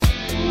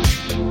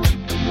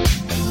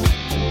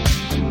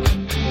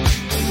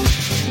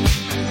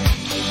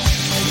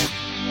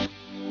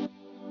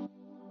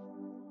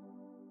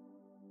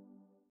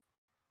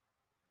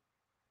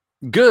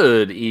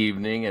Good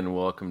evening and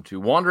welcome to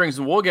Wanderings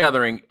and Wool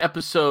Gathering,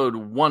 episode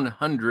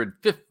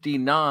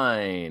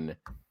 159.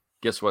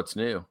 Guess what's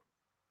new?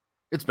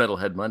 It's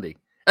Metalhead Mundy.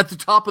 At the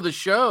top of the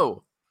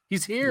show,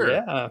 he's here.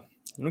 Yeah, I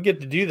don't get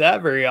to do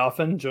that very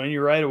often. Join you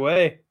right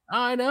away.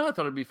 I know. I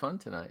thought it'd be fun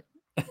tonight.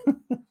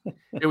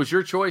 It was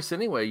your choice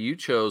anyway. You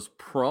chose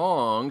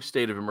Prong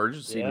State of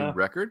Emergency, new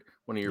record,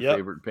 one of your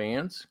favorite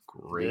bands.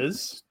 Great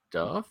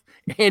stuff.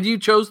 And you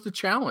chose the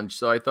challenge.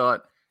 So I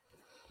thought,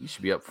 you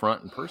should be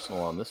upfront and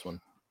personal on this one.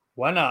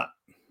 Why not?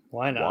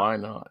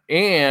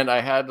 And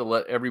I had to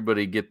let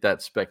everybody get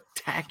that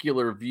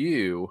spectacular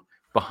view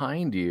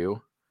behind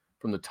you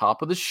from the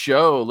top of the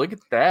show. Look at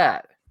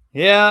that.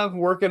 Yeah,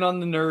 working on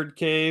the nerd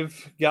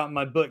cave. Got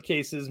my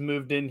bookcases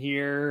moved in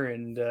here,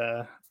 and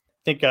I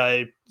think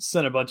I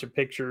sent a bunch of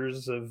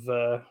pictures of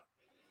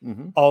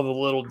all the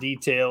little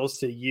details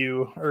to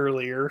you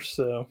earlier.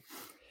 So,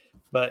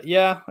 but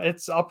yeah,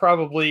 I'll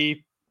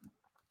probably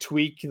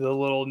tweak the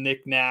little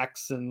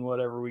knickknacks and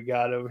whatever we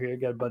got over here.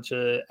 Got a bunch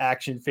of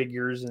action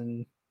figures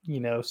and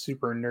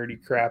super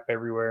nerdy crap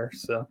everywhere.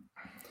 So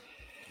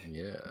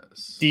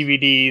yes,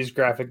 DVDs,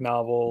 graphic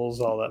novels,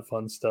 all that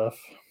fun stuff.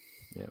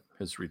 Yeah,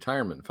 his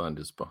retirement fund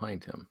is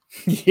behind him.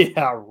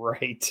 Yeah,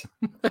 right.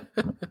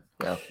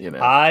 Well,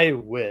 I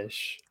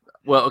wish.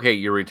 Well, okay,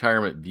 your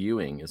retirement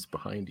viewing is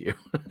behind you.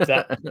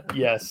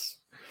 Yes.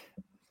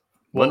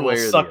 One way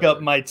or suck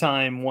up my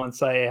time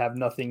once I have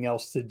nothing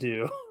else to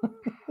do.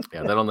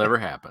 Yeah, that'll never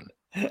happen.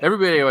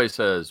 Everybody always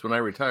says, when I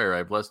retire, I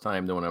have less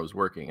time than when I was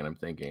working. And I'm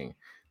thinking,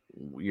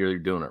 you're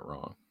doing it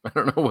wrong. I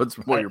don't know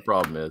what your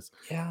problem is.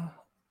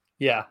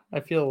 Yeah, I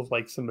feel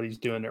like somebody's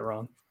doing it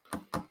wrong.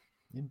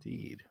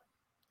 Indeed.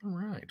 All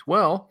right.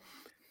 Well,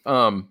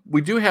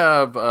 we do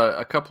have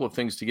a couple of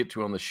things to get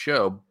to on the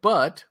show,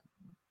 but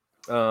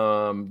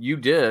you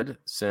did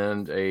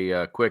send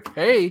a quick,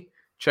 hey,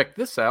 check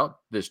this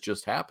out. This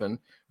just happened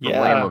from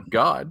Lamb of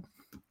God.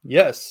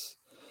 Yes.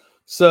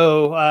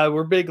 So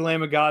we're big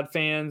Lamb of God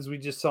fans. We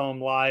just saw them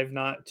live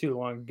not too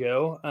long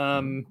ago.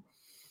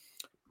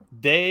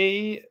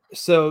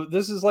 So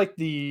this is like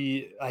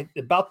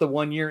about the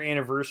 1 year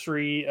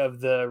anniversary of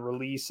the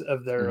release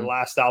of their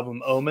last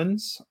album,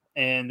 Omens,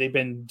 and they've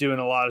been doing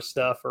a lot of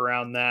stuff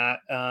around that.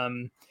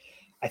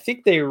 I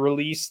think they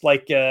released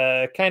like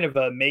a kind of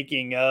a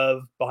making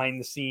of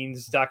behind the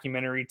scenes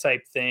documentary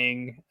type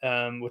thing,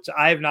 which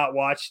I have not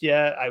watched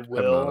yet. I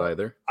will. I've not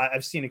either.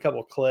 I've seen a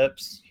couple of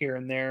clips here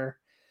and there.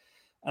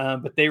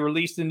 But they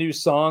released a new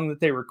song that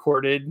they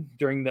recorded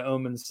during the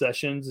Omen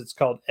sessions. It's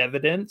called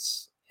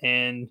Evidence.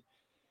 And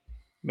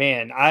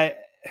man,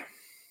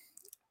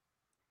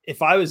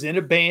 if I was in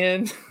a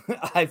band,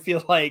 I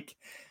feel like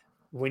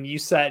when you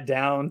sat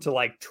down to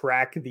like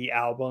track the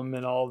album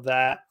and all of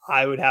that,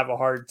 I would have a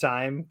hard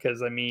time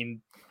because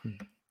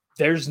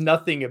there's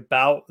nothing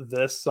about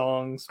this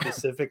song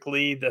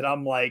specifically that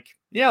I'm like,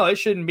 it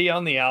shouldn't be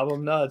on the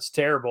album. No, it's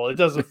terrible. It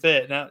doesn't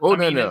fit. Now,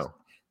 no.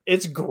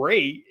 It's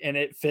great and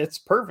it fits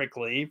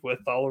perfectly with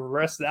all of the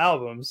rest of the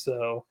album.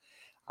 So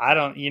I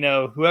don't,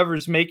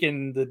 whoever's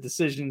making the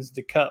decisions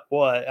to cut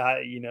what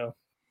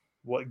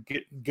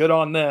good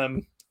on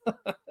them.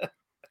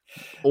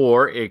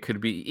 Or it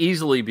could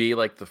easily be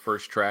like the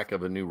first track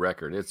of a new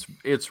record.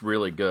 It's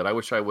really good. I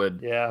wish I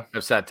would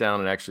have sat down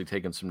and actually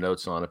taken some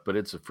notes on it, but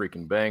it's a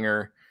freaking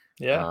banger.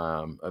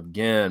 Yeah.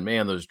 Again,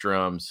 man, those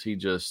drums, he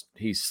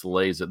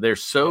slays it. They're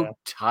so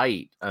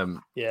tight.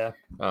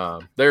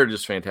 They're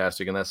just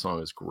fantastic. And that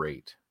song is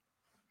great.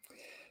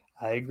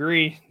 I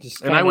agree.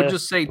 And I would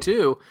just say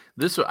too,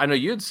 I know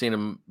you had seen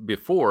them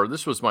before.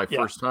 This was my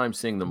first time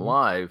seeing them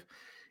live,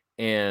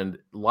 and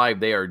live,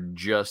 they are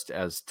just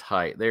as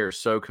tight. They are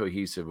so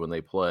cohesive when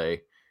they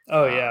play.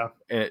 Oh yeah.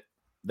 And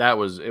it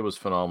was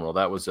phenomenal.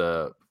 That was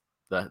the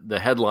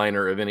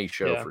headliner of any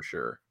show for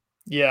sure.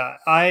 Yeah.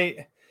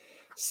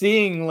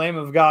 Seeing Lamb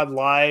of God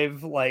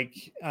live, they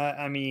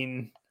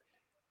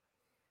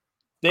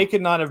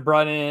could not have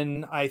brought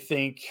in, I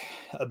think,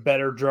 a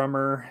better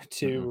drummer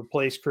to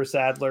replace Chris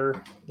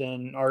Adler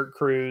than Art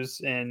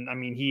Cruz. And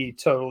he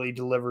totally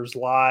delivers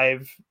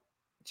live.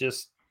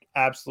 Just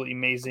absolutely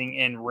amazing.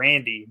 And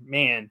Randy,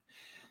 man,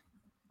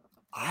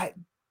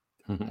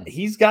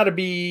 he's got to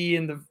be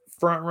in the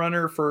front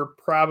runner for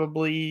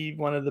probably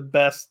one of the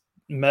best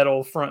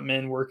metal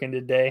frontmen working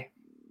today.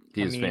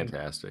 He is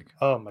fantastic.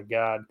 Oh my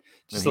God.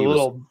 Just a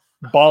little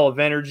ball of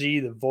energy.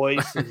 The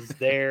voice is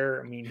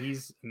there.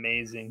 He's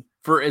amazing.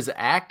 For as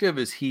active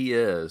as he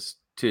is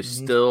to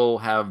still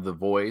have the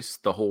voice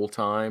the whole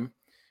time.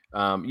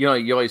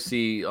 You always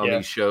see on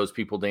these shows,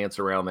 people dance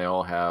around. They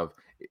all have,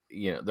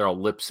 they're all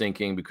lip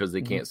syncing because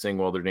they can't sing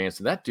while they're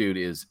dancing. That dude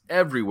is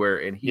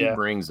everywhere and he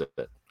brings it.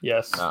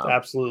 Yes,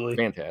 absolutely.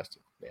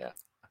 Fantastic. Yeah.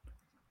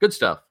 Good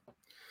stuff.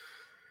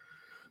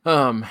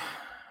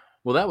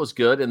 Well, that was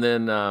good. And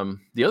then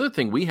the other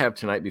thing we have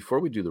tonight before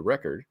we do the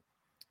record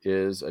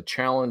is a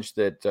challenge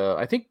that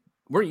I think,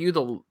 weren't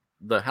you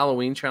the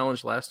Halloween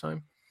challenge last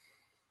time?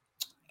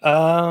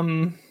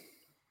 No,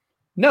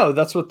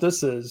 that's what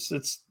this is.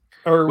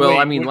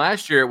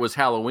 Last year it was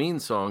Halloween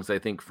songs, I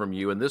think, from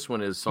you, and this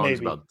one is songs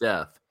about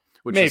death.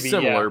 which is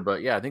similar,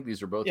 but yeah, I think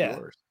these are both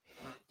yours.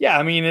 Yeah,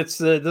 I mean,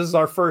 this is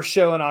our first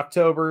show in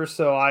October,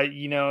 so I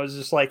was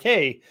just like,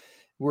 hey,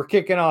 we're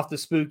kicking off the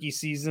spooky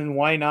season.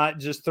 Why not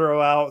just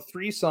throw out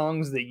 3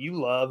 songs that you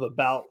love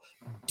about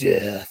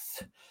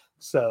death?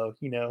 So,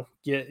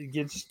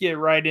 get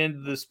right into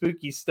the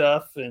spooky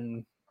stuff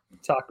and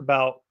talk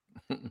about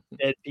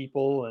dead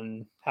people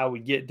and how we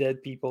get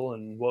dead people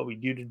and what we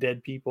do to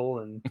dead people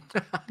and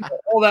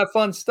all that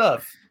fun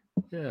stuff.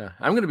 Yeah,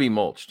 I'm going to be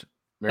mulched.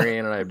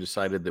 Marianne and I have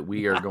decided that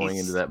we are going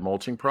into that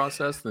mulching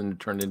process, then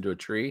turned into a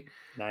tree.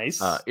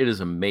 Nice. It is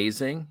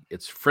amazing.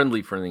 It's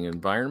friendly for the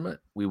environment.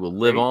 We will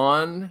live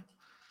on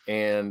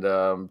and,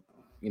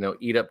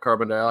 eat up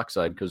carbon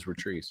dioxide because we're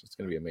trees. It's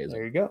going to be amazing.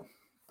 There you go.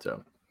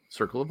 So,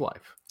 circle of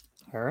life.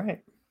 All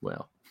right.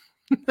 Well,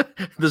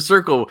 the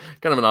circle,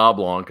 kind of an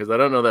oblong, because I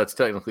don't know that's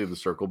technically the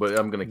circle, but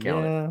I'm going to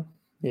count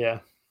it. Yeah.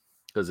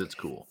 Because it's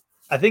cool.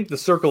 I think the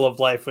circle of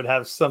life would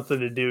have something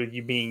to do with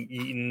you being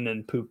eaten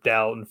and pooped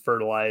out and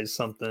fertilized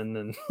something.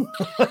 And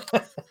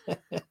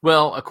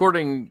well,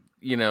 according,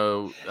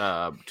 to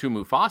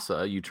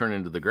Mufasa, you turn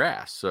into the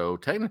grass. So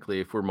technically,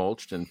 if we're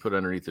mulched and put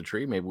underneath the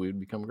tree, maybe we would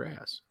become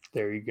grass.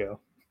 There you go.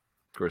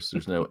 Of course,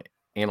 there's no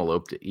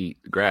antelope to eat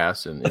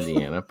grass in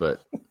Indiana,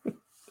 but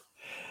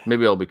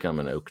maybe I'll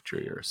become an oak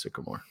tree or a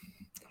sycamore.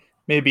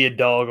 Maybe a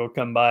dog will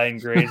come by and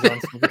graze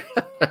on some grass.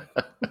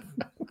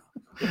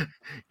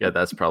 Yeah,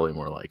 that's probably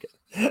more like it.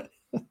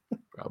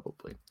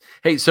 Probably.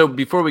 Hey, so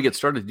before we get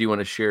started, do you want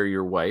to share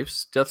your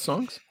wife's death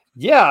songs?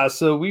 Yeah,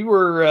 so we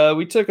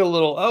took a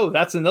little,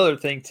 that's another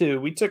thing too.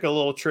 We took a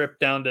little trip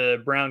down to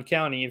Brown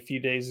County a few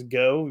days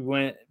ago. We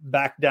went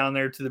back down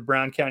there to the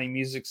Brown County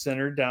Music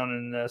Center down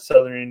in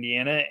southern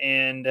Indiana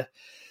and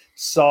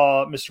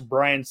saw Mr.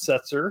 Brian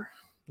Setzer.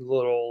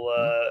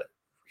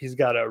 He's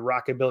got a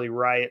Rockabilly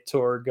Riot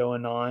tour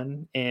going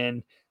on,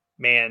 and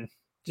man,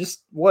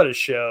 just what a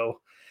show.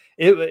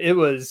 It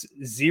was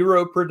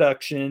zero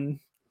production.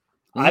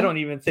 I don't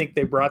even think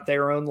they brought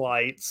their own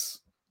lights.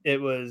 It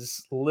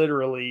was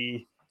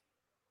literally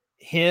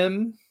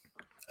him,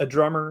 a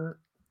drummer,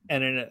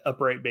 and an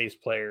upright bass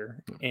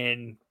player.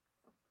 And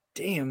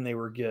damn, they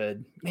were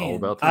good. Man, all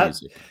about the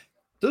music.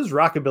 Those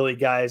Rockabilly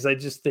guys, I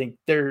just think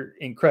they're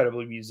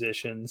incredible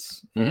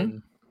musicians.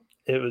 And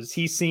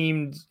he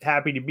seemed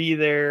happy to be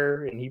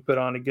there, and he put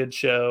on a good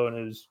show, and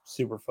it was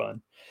super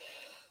fun.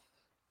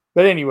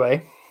 But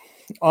anyway,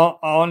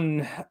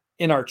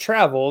 in our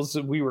travels,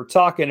 we were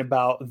talking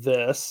about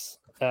this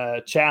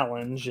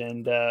challenge,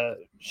 and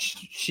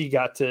she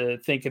got to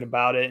thinking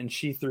about it, and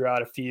she threw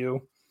out a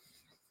few.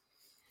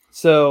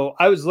 So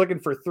I was looking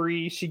for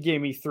 3. She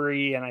gave me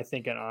 3, and I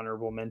think an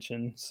honorable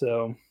mention.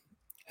 So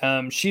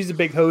she's a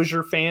big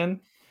Hozier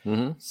fan.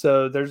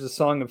 So there's a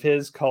song of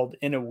his called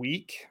 "In a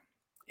Week,"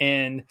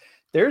 and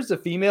there's a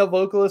female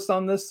vocalist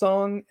on this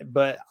song,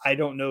 but I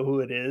don't know who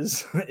it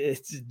is.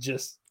 It's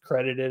just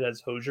credited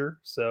as Hozier.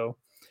 So,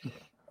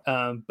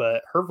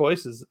 but her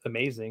voice is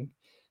amazing.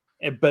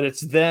 But it's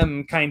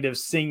them kind of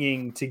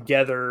singing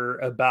together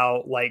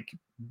about like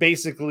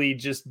basically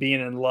just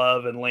being in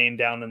love and laying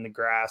down in the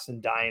grass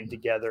and dying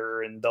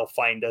together, and they'll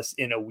find us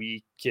in a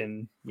week,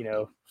 and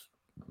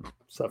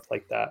stuff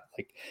like that.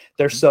 Like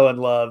they're so in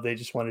love, they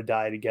just want to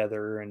die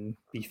together and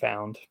be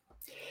found.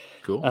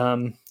 Cool.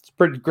 It's a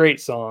pretty great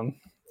song.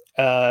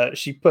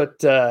 She put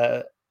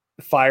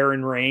 "Fire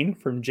and Rain"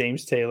 from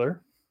James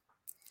Taylor.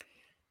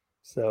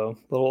 So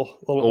little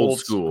old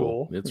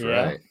school. That's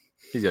right.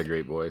 He's got a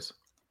great voice.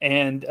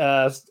 And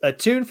a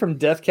tune from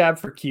Death Cab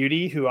for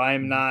Cutie, who I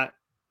am not.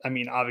 I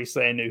mean,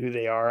 obviously, I know who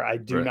they are. I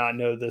do not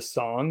know this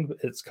song.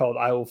 It's called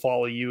 "I Will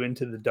Follow You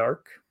Into the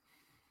Dark."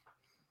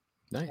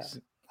 Nice.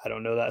 I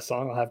don't know that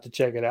song. I'll have to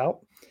check it out.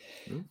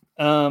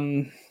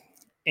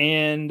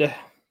 And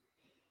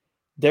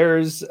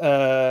there's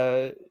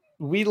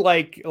we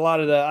like a lot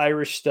of the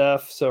Irish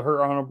stuff. So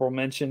her honorable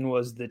mention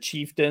was "The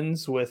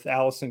Chieftains" with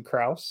Alison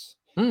Krauss.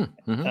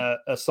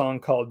 A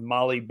song called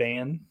 "Molly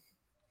Ban."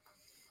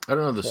 I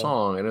don't know the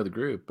song. I know the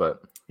group,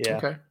 but yeah.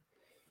 Okay.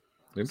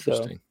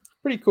 Interesting. So,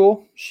 pretty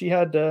cool. She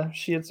had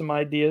some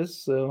ideas,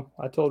 so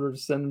I told her to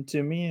send them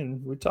to me,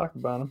 and we talked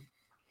about them.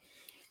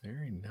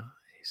 Very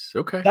nice.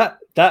 Okay.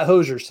 That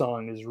Hozier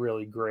song is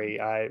really great.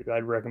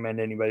 I'd recommend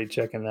anybody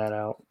checking that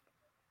out.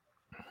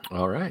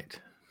 All right.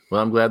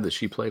 Well, I'm glad that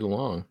she played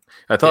along.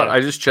 I thought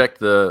I just checked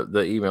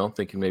the email,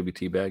 thinking maybe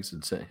T-Bags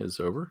had sent his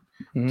over.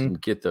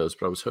 Didn't get those,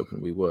 but I was hoping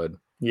we would.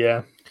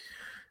 Yeah.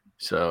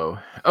 So,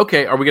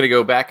 okay. Are we going to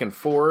go back and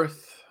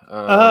forth?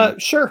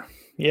 Sure.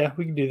 Yeah,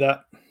 we can do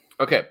that.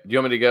 Okay. Do you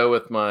want me to go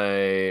with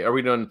are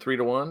we doing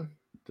 3-1?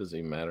 Doesn't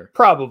even matter.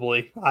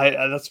 Probably.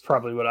 That's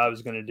probably what I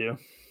was going to do.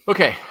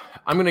 Okay.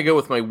 I'm going to go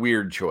with my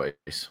weird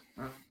choice.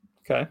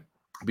 Okay.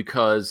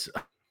 Because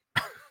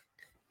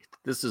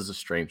this is a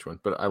strange one,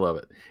 but I love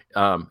it.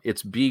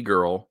 It's "Bee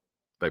Girl"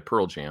 by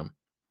Pearl Jam.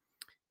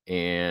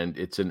 And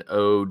it's an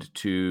ode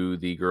to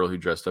the girl who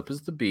dressed up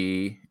as the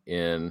bee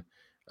in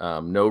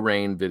No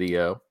Rain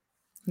video.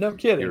 No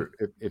kidding.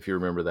 If you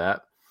remember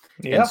that.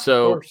 Yeah, and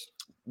so of course.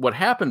 what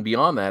happened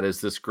beyond that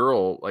is this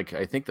girl, like,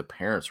 I think the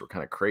parents were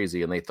kind of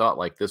crazy and they thought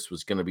like this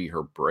was going to be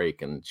her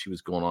break, and she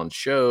was going on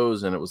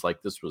shows and it was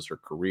like this was her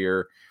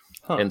career.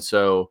 And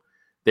so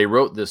they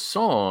wrote this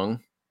song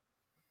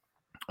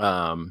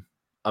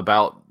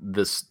about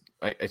this.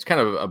 It's kind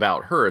of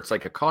about her. It's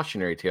like a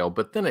cautionary tale,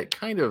 but then it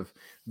kind of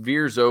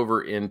veers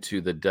over into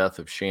the death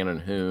of Shannon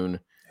Hoon.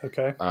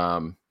 Okay.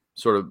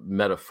 Sort of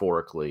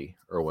metaphorically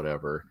or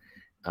whatever.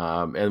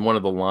 And one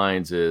of the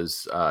lines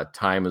is,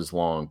 time is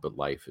long, but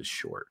life is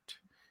short.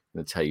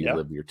 And it's how you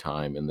live your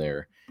time in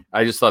there.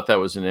 I just thought that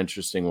was an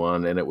interesting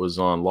one. And it was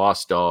on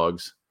Lost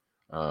Dogs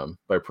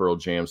by Pearl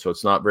Jam. So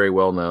it's not very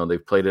well known.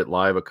 They've played it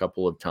live a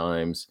couple of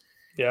times.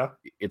 Yeah.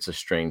 It's a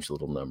strange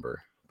little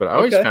number. But I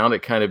always found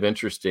it kind of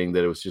interesting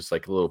that it was just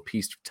like a little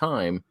piece of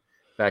time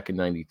back in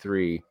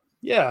 93.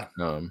 Yeah.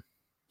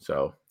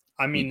 So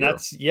I mean,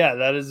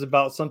 that is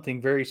about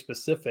something very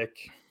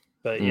specific.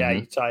 But yeah,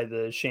 you tie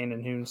the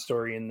Shannon Hoon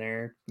story in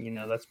there. You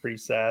know, that's pretty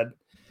sad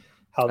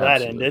how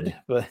that ended.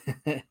 But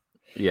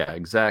yeah,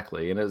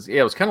 exactly. And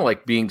it was kind of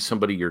like being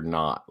somebody you're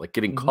not, like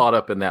getting caught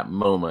up in that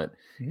moment.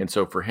 And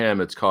so for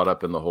him, it's caught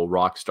up in the whole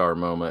rock star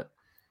moment.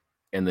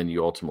 And then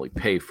you ultimately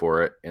pay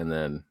for it. And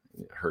then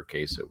in her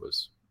case, it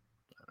was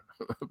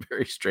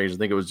very strange. I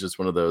think it was just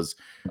one of those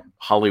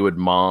Hollywood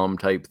mom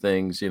type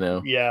things, you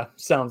know? Yeah,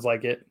 sounds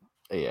like it.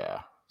 Yeah.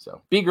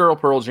 So B-Girl,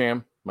 Pearl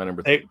Jam, my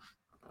number 3.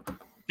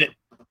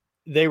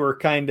 They were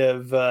kind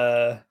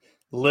of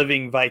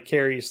living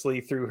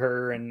vicariously through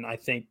her, and I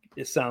think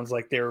it sounds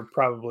like they were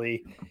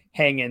probably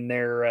hanging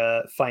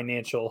their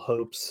financial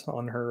hopes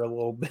on her a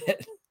little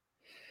bit.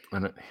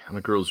 And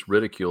a girl's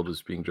ridiculed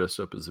as being dressed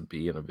up as a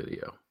bee in a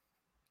video.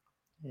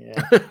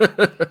 Yeah.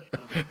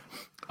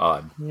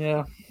 Odd.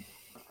 Yeah.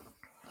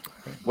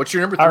 What's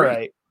your number 3? All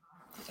right.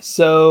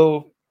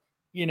 So,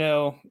 you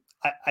know,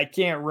 I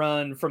can't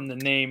run from the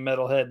name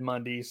Metalhead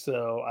Mundy,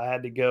 so I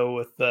had to go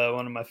with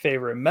one of my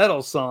favorite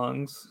metal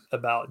songs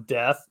about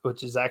death,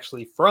 which is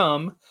actually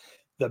from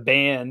the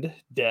band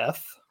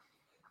Death.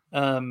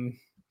 It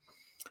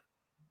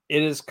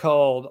is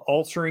called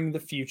Altering the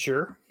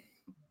Future.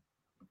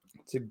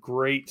 It's a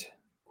great,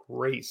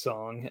 great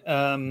song.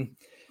 And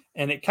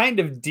it kind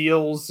of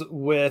deals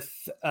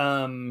with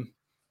kind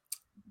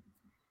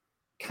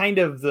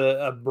of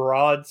a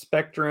broad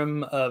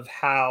spectrum of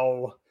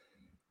how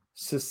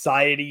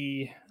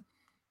society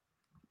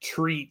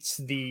treats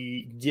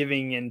the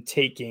giving and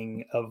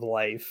taking of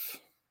life,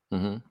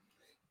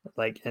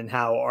 like, and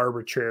how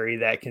arbitrary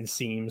that can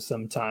seem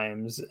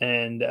sometimes.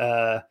 And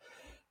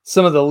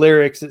some of the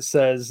lyrics, it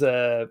says,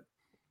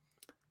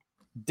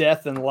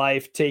 death and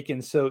life taken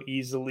so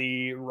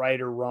easily, right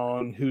or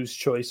wrong, whose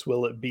choice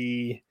will it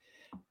be?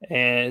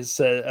 And it's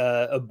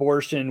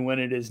abortion when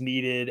it is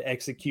needed,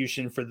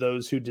 execution for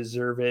those who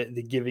deserve it.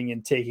 The giving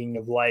and taking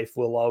of life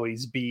will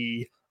always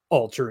be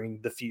altering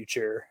the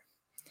future.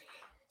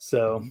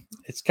 So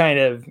it's kind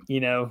of, you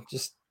know,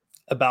 just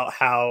about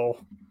how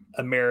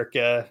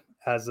America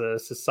as a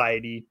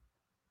society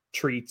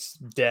treats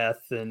death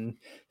and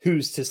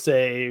who's to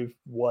say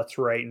what's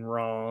right and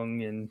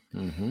wrong,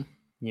 and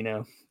you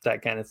know,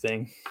 that kind of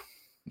thing.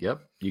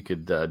 Yep. You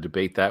could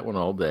debate that one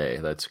all day.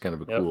 That's kind of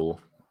a cool,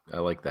 I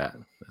like that.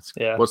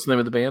 What's the name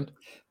of the band?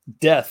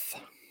 Death.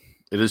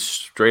 It is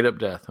straight up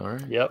Death. All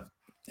right. Yep.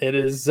 It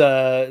is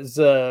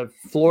a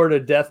Florida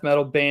death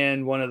metal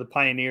band, one of the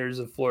pioneers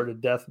of Florida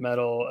death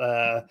metal.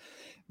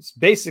 It's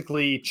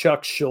basically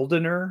Chuck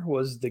Schuldiner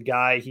was the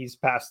guy. He's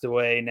passed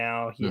away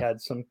now. He had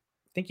I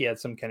think he had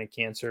some kind of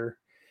cancer,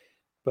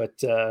 but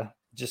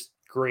just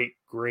great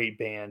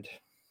band.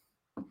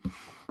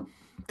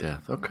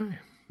 Death. Okay.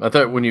 I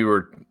thought when you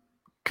were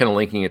kind of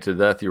linking it to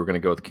Death, you were going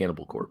to go with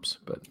Cannibal Corpse,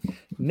 but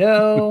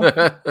no.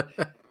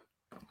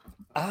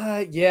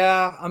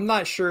 Yeah, I'm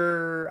not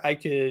sure I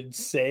could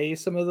say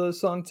some of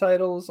those song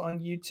titles on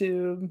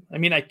YouTube. I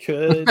mean, I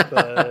could,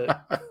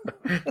 but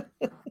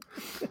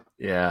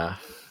yeah,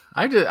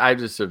 I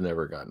just have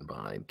never gotten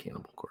behind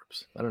Cannibal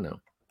Corpse. I don't know.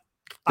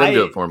 Didn't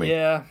do it for me.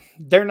 Yeah,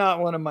 they're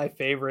not one of my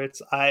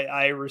favorites.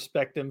 I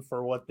respect them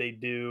for what they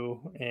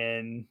do,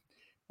 and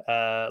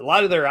a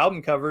lot of their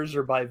album covers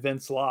are by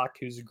Vince Locke,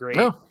 who's a great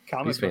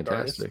comic book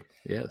artist.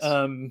 Yes.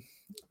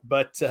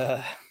 But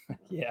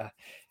yeah.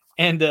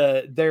 And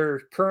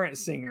their current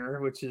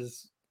singer, which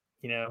is,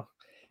 you know,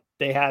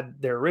 they had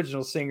their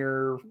original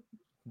singer,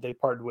 they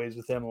parted ways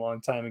with him a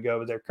long time ago,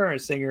 but their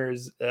current singer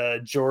is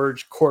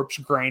George Corpse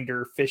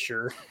Grinder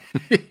Fisher.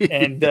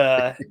 And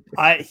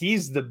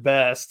he's the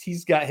best.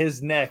 He's got,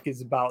 his neck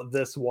is about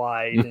this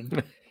wide,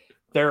 and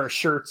there are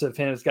shirts of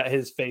him. It's got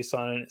his face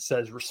on it, and it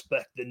says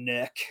 "Respect the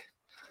Neck."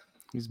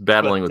 He's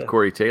battling with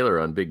Corey Taylor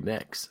on big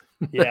necks.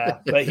 Yeah,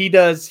 but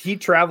he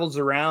travels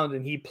around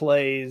and he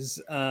plays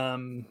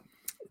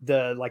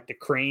the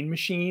crane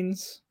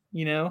machines,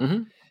 you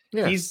know.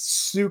 Yeah. He's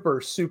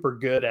super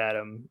good at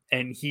them,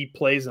 and he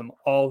plays them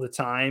all the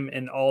time,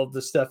 and all of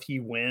the stuff he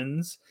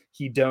wins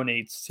he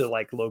donates to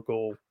like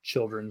local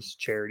children's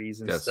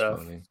charities and stuff.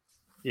 Funny.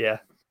 Yeah.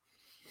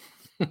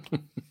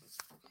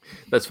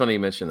 That's funny you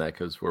mentioned that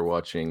because we're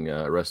watching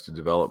Arrested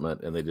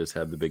Development, and they just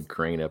had the big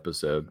crane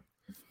episode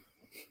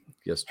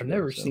yesterday. I've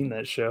never seen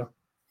that show.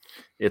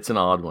 It's an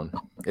odd one.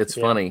 It's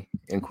funny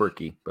and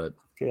quirky, but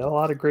a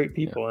lot of great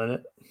people in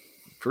it.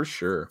 For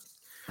sure.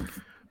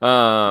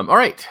 All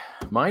right.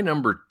 My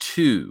number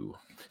 2.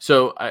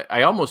 So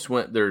I almost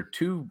went, there are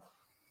 2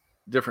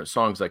 different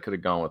songs I could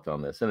have gone with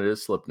on this, and it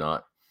is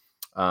Slipknot.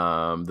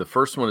 The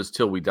first one is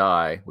Till We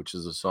Die, which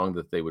is a song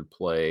that they would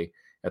play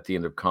at the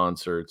end of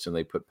concerts, and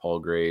they put Paul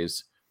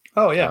Gray's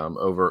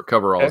over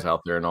coveralls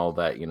out there and all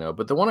that,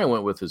 But the one I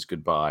went with is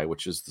Goodbye,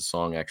 which is the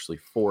song actually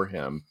for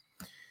him.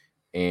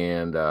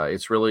 And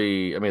it's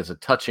really, it's a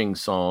touching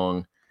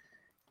song.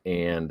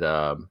 And,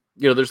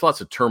 there's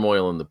lots of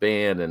turmoil in the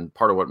band. And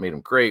part of what made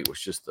him great was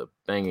just the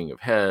banging of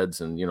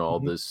heads and, all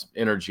this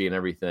energy and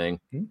everything.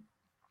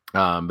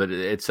 But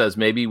it says,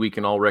 maybe we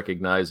can all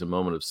recognize a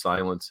moment of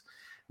silence.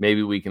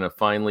 Maybe we can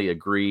finally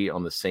agree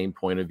on the same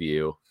point of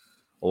view.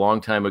 A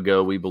long time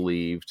ago, we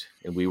believed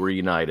and we were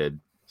united.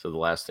 So the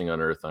last thing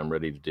on earth I'm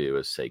ready to do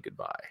is say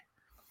goodbye.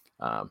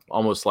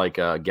 Almost like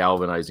a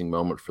galvanizing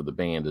moment for the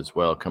band as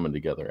well, coming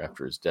together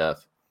after his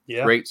death.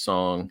 Yeah. Great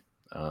song.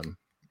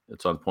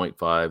 It's on point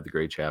 5, the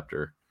Gray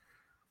chapter,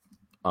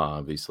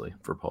 obviously,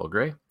 for Paul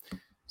Gray.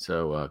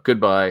 So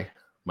Goodbye,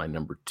 my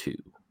number 2.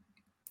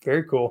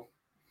 Very cool.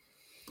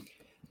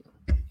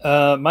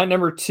 My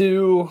number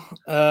 2,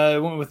 I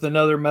went with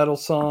another metal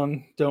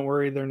song. Don't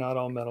worry, they're not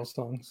all metal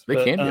songs.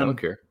 They can be, I don't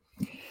care.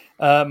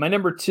 My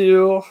number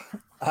 2,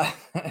 I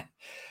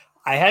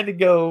had to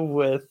go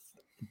with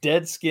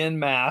Dead Skin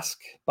Mask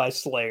by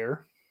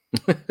Slayer.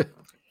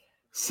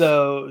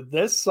 So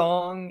this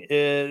song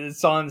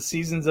is on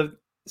Seasons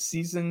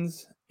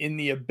in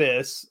the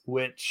Abyss,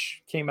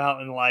 which came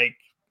out in like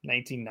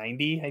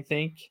 1990, I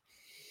think.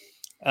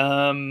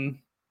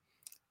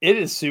 It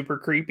is super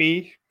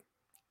creepy.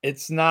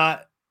 It's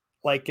not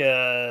like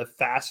a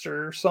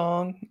faster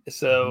song.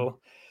 So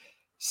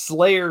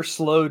Slayer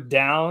slowed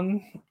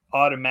down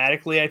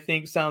automatically, I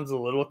think, sounds a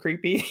little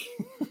creepy.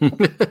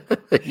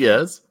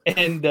 Yes.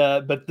 And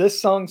but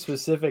this song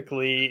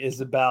specifically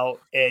is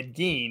about Ed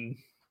Gein.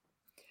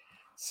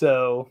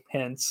 So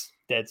hence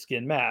Dead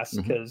Skin Mask,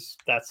 because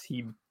that's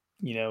he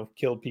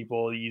killed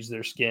people, used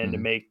their skin to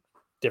make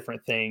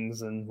different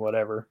things and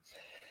whatever.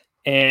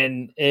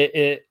 And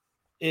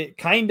it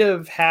kind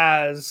of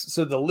has,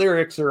 so the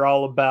lyrics are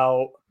all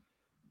about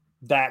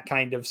that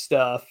kind of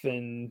stuff,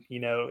 and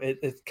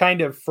it's kind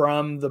of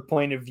from the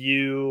point of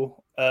view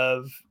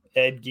of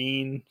Ed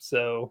Gein,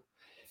 so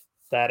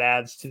that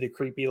adds to the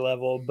creepy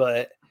level.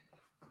 But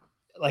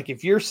like,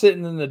 if you're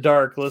sitting in the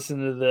dark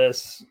listening to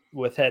this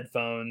with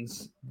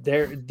headphones,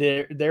 there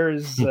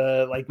is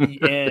like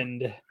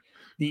the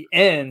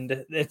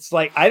end, it's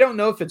like, I don't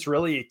know if it's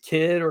really a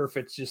kid or if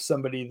it's just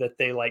somebody that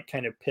they like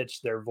kind of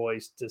pitched their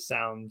voice to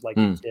sound like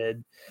a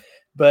kid,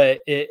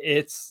 but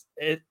it's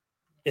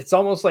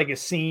almost like a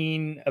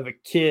scene of a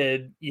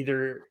kid.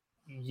 Either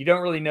you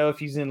don't really know if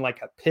he's in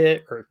like a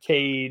pit or a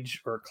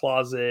cage or a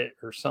closet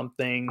or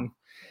something,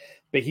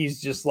 but he's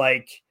just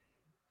like,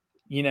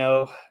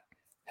 hello,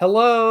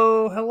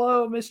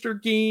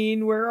 Mr.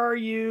 Gein, where are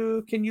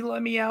you? Can you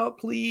let me out,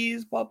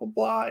 please? Blah, blah,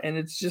 blah. And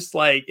it's just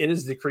like, it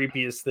is the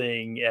creepiest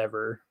thing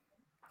ever.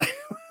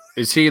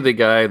 Is he the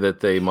guy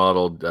that they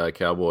modeled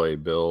Cowboy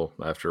Bill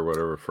after,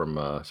 whatever, from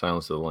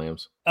Silence of the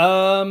Lambs?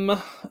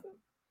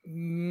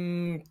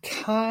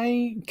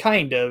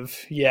 Kind of,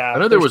 yeah. I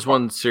know there was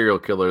one serial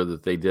killer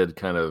that they did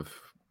kind of,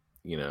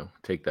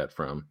 take that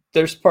from.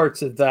 There's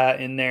parts of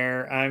that in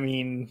there. I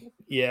mean,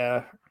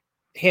 yeah.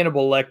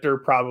 Hannibal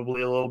Lecter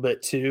probably a little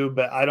bit too,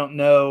 but I don't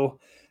know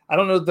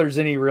if there's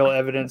any real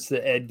evidence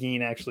that Ed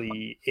Gein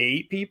actually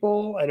ate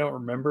people. I don't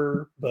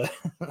remember, but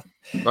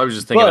I was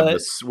just thinking of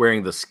this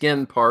wearing the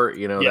skin part,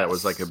 yes. That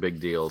was like a big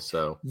deal.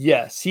 So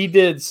yes, he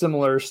did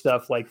similar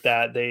stuff like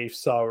that. They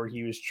saw where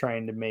he was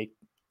trying to make,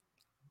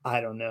 I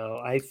don't know,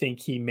 I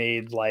think he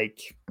made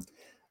like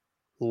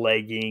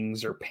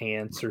leggings or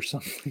pants or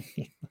something.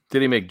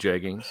 Did he make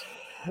jeggings?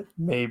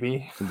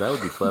 Maybe. That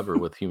would be clever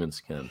with human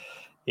skin.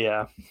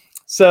 Yeah.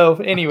 So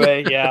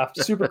anyway, yeah,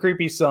 super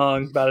creepy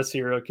song about a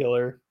serial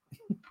killer.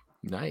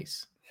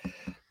 Nice.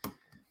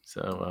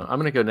 So I'm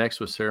going to go next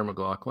with Sarah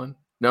McLachlan.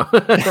 No,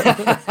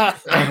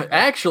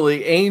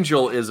 actually,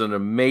 Angel is an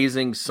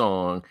amazing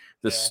song.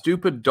 The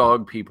stupid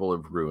dog people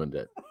have ruined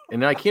it.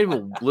 And I can't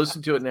even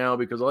listen to it now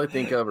because all I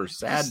think of are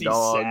sad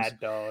dogs.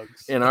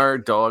 And our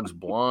dog's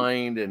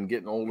blind and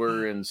getting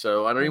older. And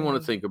so I don't even want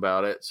to think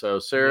about it. So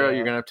Sarah,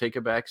 you're going to have to take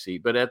a back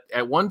seat. But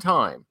at one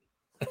time,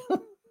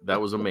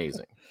 that was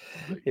amazing.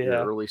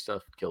 Your early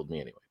stuff killed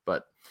me anyway.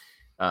 But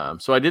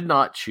so I did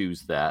not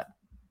choose that.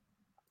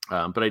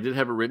 But I did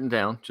have it written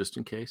down just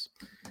in case.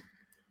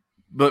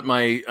 But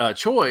my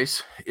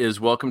choice is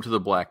Welcome to the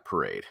Black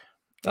Parade.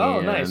 Oh,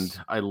 and nice.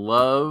 I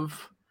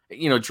love,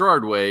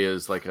 Gerard Way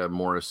is like a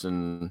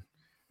Morrison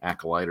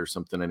acolyte or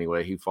something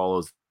anyway. He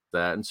follows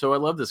that. And so I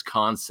love this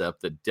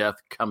concept that death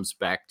comes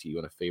back to you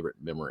in a favorite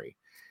memory.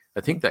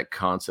 I think that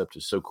concept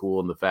is so cool.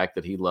 And the fact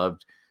that he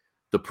loved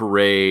the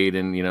parade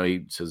and,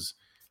 he says,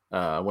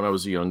 when I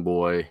was a young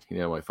boy.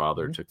 My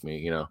father took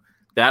me.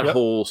 That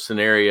whole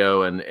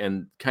scenario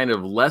and kind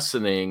of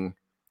lessening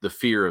the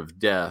fear of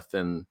death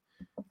and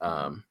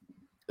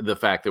the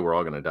fact that we're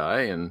all going to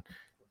die, and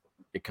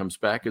it comes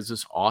back as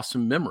this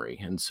awesome memory.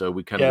 And so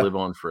we kind of live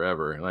on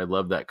forever. And I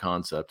love that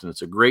concept. And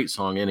it's a great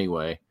song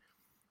anyway.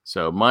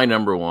 So my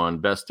number one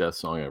best death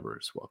song ever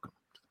is Welcome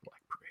to the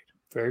Black Parade.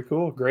 Very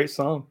cool. Great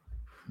song.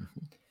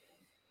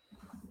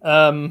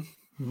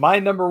 My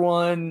number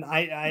one,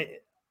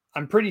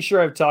 I'm pretty sure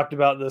I've talked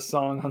about this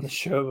song on the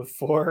show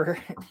before,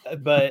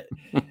 but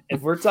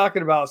if we're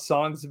talking about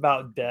songs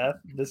about death,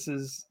 this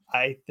is,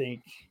 I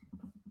think,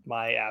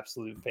 my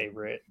absolute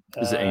favorite.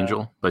 Is it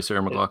Angel by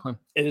Sarah McLachlan?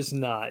 It is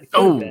not. It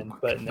could have been,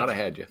 but no. Thought I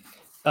had you.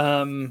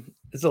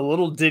 It's a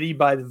little ditty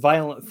by the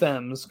Violent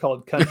Femmes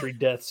called Country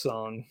Death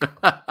Song.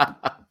 Oh,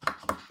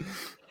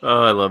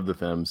 I love the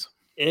Femmes.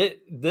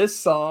 This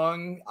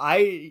song,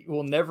 I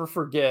will never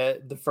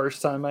forget the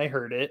first time I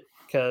heard it,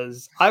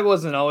 because I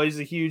wasn't always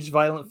a huge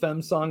Violent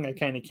Femmes song. I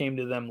kind of came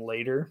to them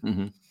later.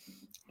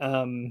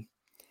 And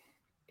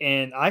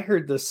I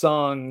heard the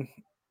song,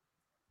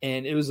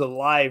 and it was a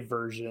live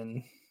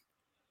version.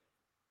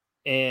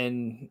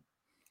 And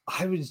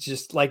I was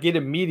just like, it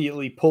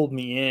immediately pulled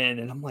me in,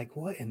 and I'm like,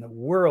 what in the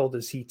world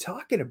is he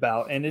talking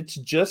about? And it's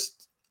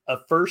just a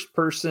first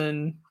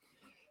person,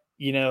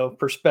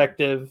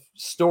 perspective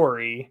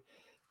story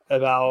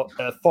about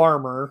a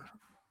farmer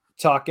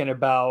talking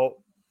about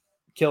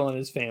killing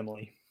his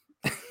family.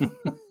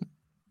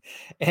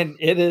 And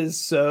it is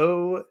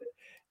so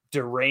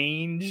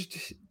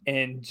deranged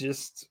and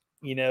just,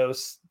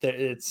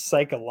 it's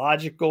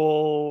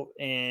psychological,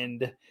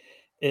 and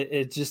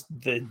it just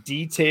the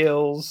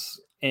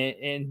details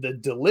and the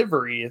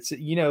delivery. It's,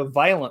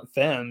 Violent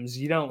Femmes,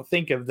 you don't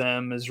think of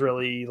them as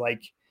really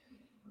like,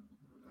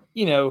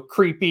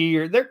 creepy,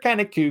 or they're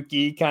kind of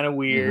kooky, kind of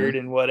weird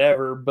and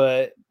whatever.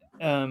 But,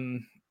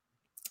 and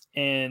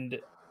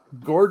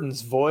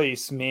Gordon's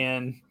voice,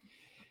 man,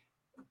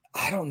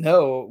 I don't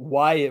know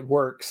why it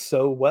works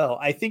so well.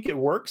 I think it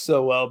works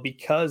so well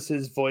because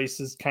his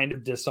voice is kind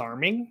of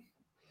disarming.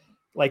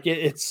 Like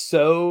it's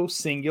so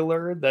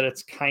singular that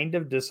it's kind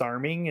of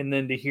disarming. And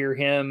then to hear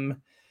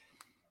him,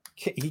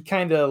 he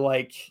kind of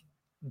like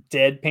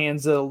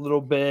deadpans it a little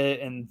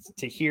bit, and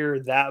to hear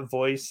that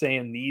voice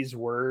saying these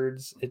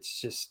words, it's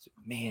just,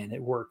 man,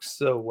 it works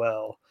so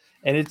well.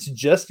 And it's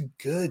just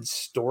good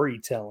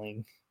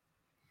storytelling,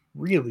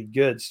 really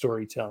good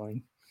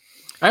storytelling.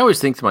 I always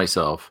think to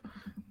myself,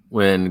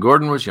 when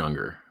Gordon was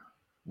younger,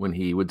 when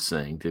he would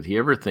sing, did he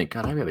ever think,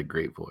 God, I've got a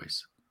great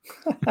voice?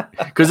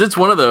 Because it's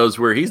one of those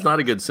where he's not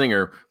a good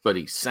singer, but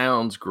he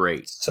sounds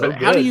great. So but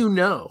how do you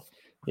know?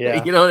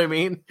 Yeah. You know what I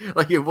mean?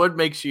 Like, what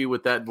makes you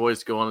with that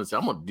voice go on and say,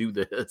 I'm going to do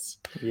this?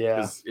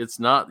 Yeah. It's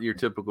not your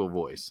typical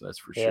voice. That's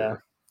for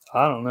sure.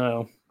 I don't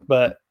know,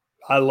 but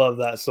I love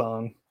that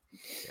song.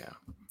 Yeah.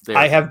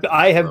 I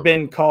have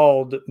been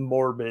called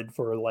morbid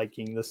for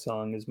liking this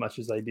song as much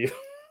as I do.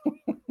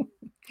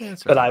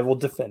 That's right. But I will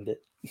defend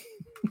it.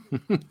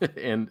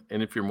 and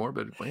if you're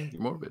morbid, well,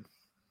 you're morbid.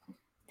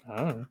 I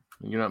don't know.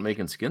 You're not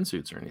making skin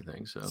suits or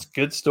anything, so it's a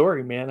good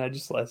story, man. I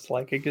just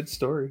like a good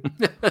story.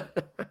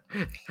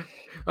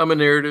 I'm a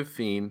narrative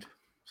fiend,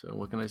 so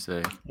what can I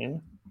say? Yeah.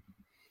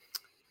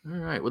 All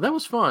right. Well, that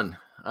was fun.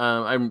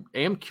 I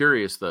am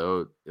curious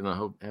though, and I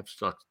have to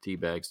talk to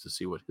Teabags to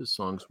see what his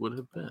songs would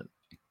have been.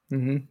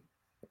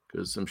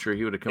 Because I'm sure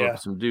he would have come up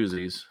with some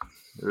doozies.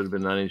 There would have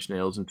been 9 Inch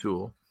Nails and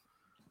Tool.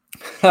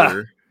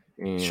 Sure.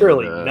 And,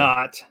 surely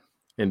not.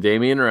 And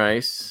Damien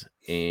Rice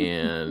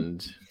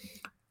and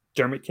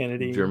Dermot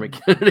Kennedy.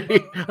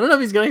 I don't know if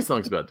he's got any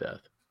songs about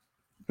death.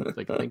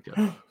 I can think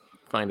of.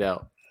 Find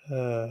out.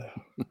 All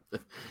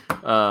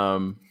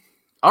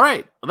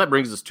right. Well, that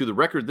brings us to the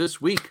record this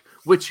week,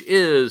 which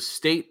is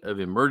State of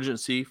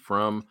Emergency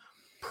from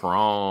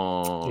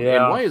Prong.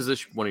 Yeah. And why is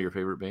this one of your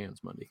favorite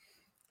bands, Mundy?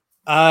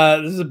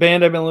 This is a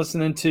band I've been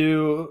listening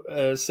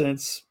to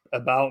since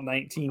about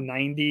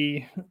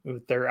 1990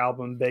 with their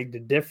album Beg to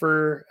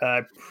Differ.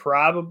 I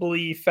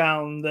probably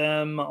found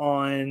them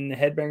on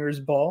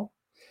Headbangers Ball.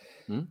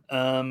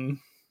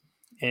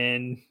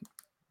 And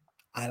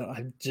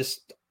I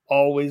just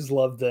always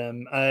loved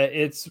them.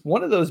 It's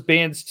one of those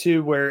bands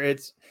too where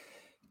it's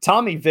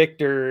Tommy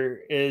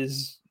Victor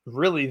is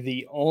really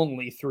the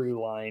only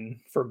through line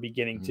from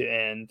beginning to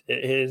end.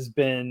 It has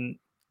been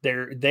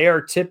they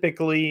are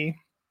typically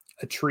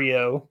a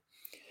trio.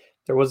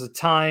 There was a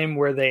time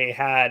where they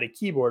had a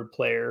keyboard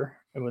player,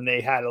 and when they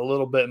had a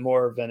little bit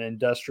more of an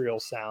industrial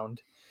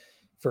sound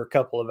for a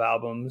couple of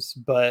albums,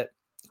 but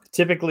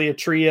typically a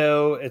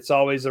trio. It's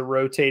always a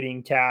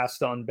rotating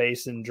cast on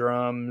bass and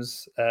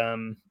drums.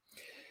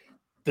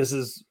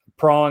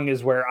 Prong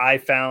is where I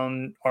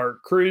found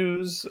Art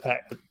Cruz.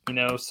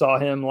 Saw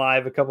him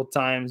live a couple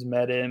times,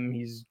 met him.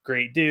 He's a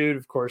great dude.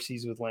 Of course,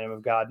 he's with Lamb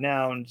of God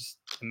now and just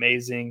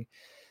amazing.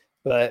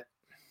 But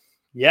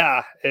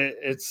yeah,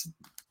 it's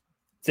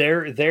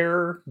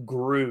their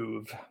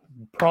groove.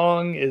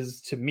 Prong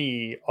is, to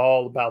me,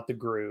 all about the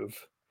groove.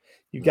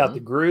 You've got the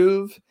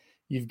groove,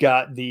 You've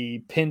got the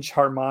pinch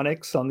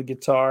harmonics on the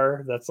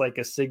guitar. That's like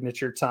a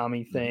signature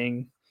Tommy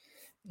thing.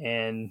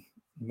 And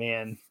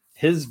man,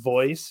 his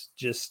voice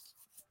just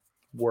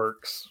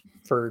works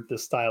for the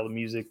style of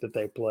music that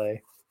they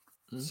play.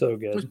 So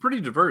good. It's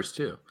pretty diverse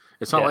too.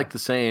 It's not like the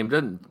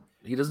same.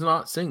 He does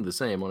not sing the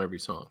same on every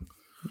song.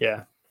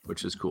 Yeah,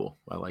 which is cool.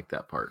 I like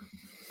that part.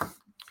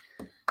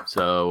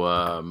 So,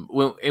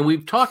 and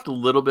we've talked a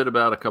little bit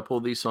about a couple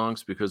of these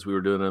songs because we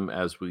were doing them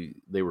as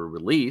they were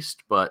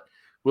released, but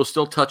we'll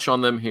still touch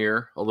on them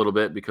here a little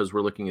bit because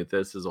we're looking at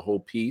this as a whole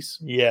piece.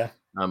 Yeah.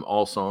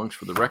 All songs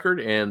for the record.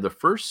 And the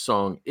first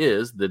song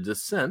is The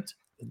Descent.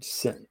 The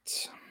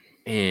Descent.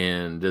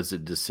 And does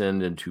it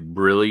descend into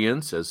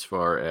brilliance as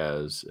far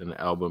as an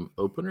album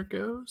opener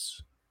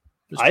goes?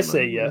 I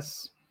say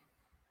yes.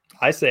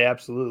 I say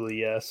absolutely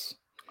yes.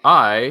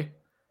 I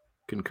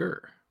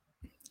concur.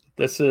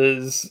 This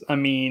is, I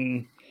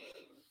mean,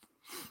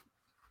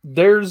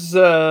 there's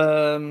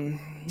a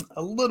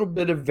little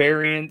bit of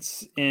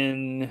variance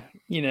in,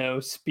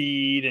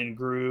 speed and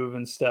groove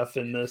and stuff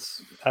in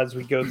this as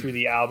we go through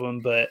the album,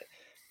 but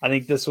I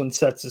think this one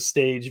sets the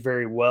stage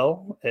very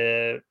well.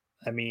 I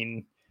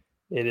mean,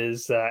 it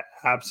is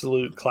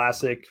absolute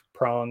classic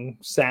Prong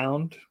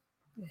sound,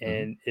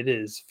 and it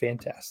is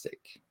fantastic.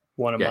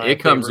 One of my it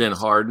comes favorites.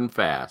 in hard and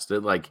fast.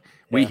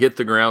 We hit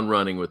the ground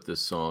running with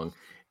this song,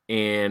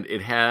 and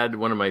it had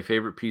one of my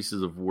favorite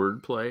pieces of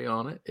wordplay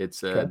on it. It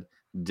said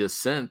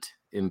descent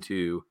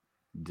into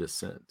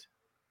descent,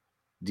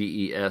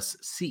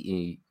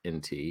 DESCENT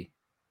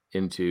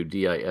into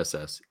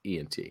DISSENT.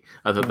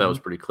 I thought that was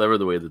pretty clever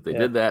the way that they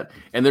did that.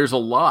 And there's a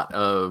lot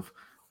of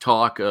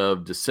talk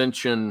of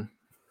dissension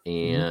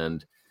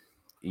and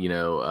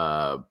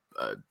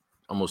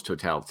almost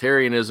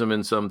totalitarianism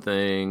in some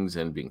things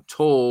and being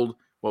told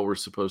what we're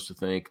supposed to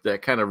think.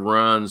 That kind of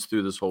runs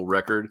through this whole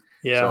record.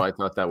 Yeah. So I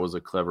thought that was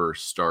a clever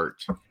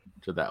start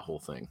to that whole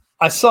thing.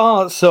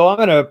 So I'm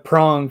in a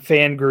Prong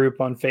fan group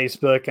on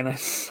Facebook, and I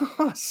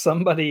saw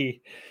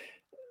somebody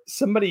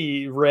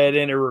read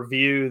in a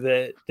review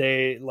that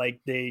they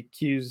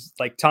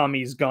accused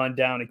Tommy's gone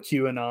down a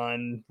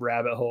QAnon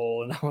rabbit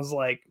hole. And I was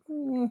like,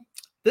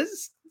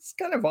 this it's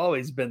kind of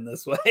always been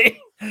this way.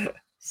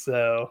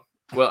 So,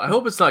 well, I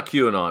hope it's not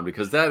QAnon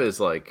because that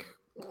is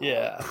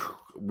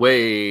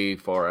way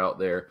far out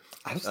there.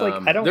 I was like,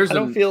 I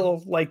don't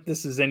feel like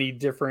this is any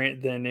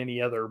different than any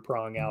other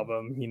Prong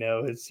album.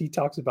 He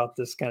talks about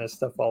this kind of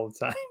stuff all the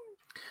time.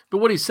 But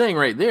what he's saying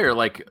right there,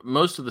 like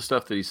most of the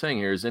stuff that he's saying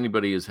here is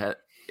anybody has had,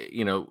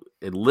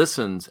 it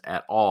listens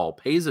at all,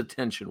 pays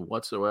attention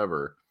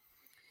whatsoever.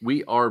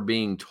 We are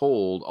being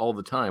told all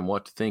the time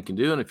what to think and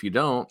do. And if you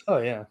don't,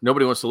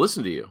 nobody wants to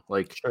listen to you.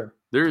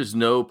 There is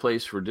no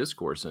place for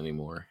discourse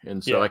anymore.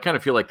 And so I kind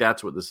of feel like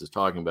that's what this is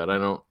talking about. I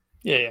don't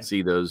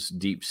see those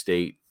deep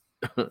state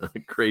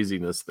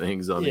craziness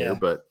things on here,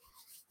 but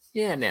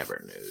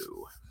never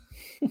knew.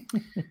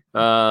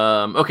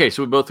 Okay,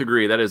 so we both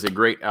agree that is a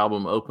great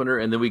album opener.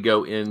 And then we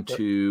go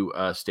into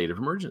State of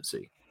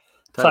Emergency.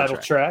 Title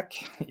track.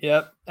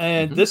 Yep.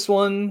 And this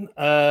one,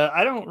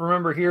 I don't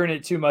remember hearing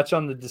it too much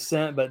on The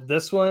Descent, but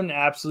this one,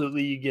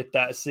 absolutely, you get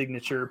that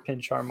signature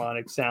pinch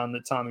harmonic sound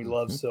that Tommy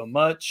loves so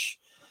much.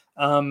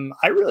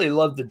 I really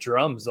love the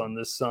drums on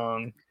this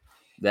song.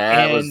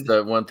 That was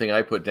the one thing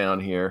I put down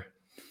here.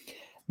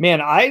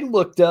 Man, I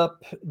looked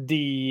up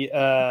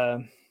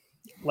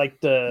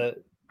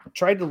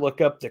tried to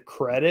look up the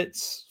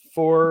credits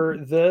for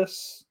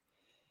this,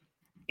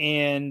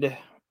 and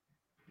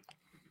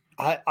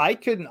I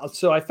couldn't.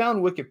 So I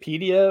found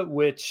Wikipedia,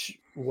 which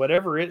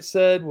whatever it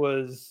said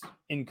was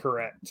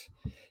incorrect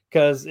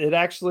because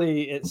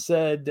it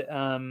said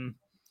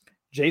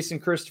Jason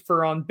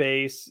Christopher on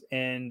bass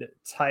and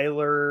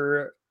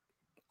Tyler.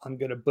 I'm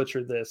going to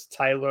butcher this.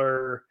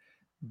 Tyler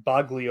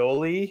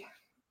Baglioli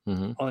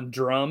on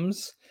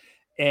drums.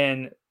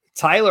 And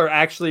Tyler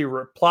actually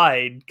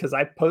replied because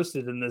I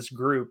posted in this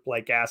group,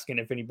 asking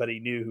if anybody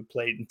knew who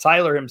played. And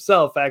Tyler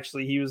himself,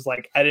 actually, he was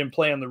like, I didn't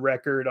play on the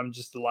record. I'm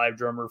just a live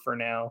drummer for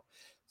now.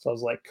 So I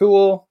was like,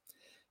 cool.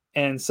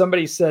 And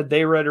somebody said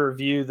they read a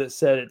review that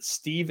said it's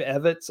Steve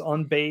Evans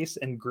on bass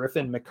and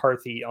Griffin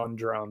McCarthy on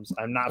drums.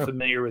 I'm not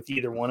familiar with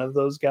either one of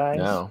those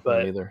guys,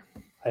 but either.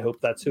 I hope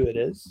that's who it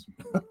is.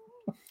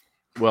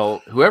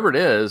 Well, whoever it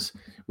is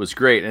was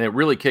great. And it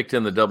really kicked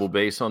in the double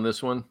bass on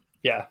this one.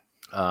 Yeah.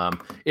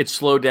 It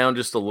slowed down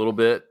just a little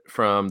bit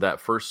from that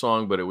first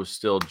song, but it was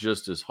still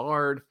just as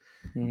hard.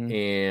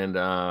 And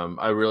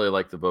I really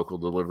like the vocal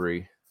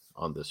delivery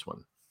on this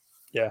one.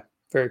 Yeah,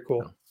 very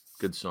cool.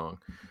 Good song.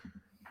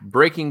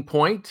 Breaking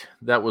Point,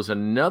 that was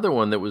another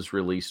one that was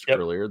released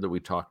earlier that we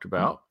talked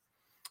about.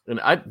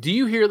 And do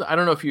you hear I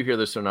don't know if you hear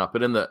this or not,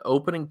 but in the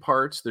opening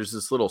parts, there's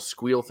this little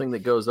squeal thing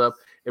that goes up.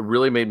 It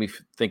really made me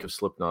think of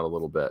Slipknot a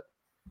little bit.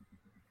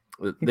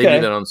 They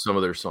do that on some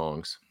of their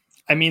songs.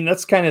 I mean,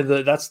 that's kind of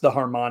the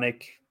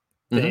harmonic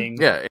thing.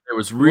 Yeah, it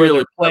was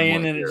really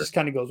playing, and it just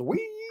kind of goes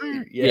wee.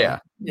 Yeah,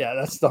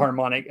 that's the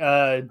harmonic.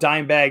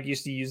 Dimebag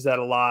used to use that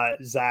a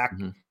lot. Zach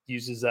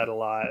uses that a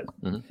lot.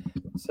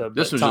 So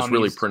this was just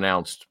really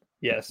pronounced.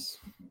 Yes.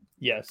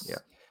 Yeah.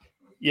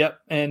 Yep.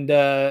 And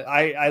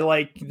I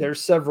like,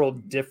 there's several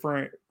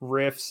different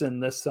riffs in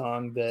this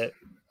song that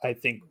I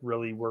think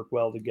really work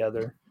well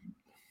together.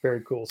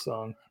 Very cool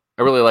song.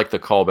 I really like the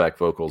callback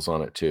vocals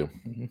on it too.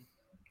 Mm-hmm.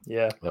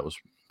 Yeah. That was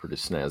pretty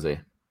snazzy.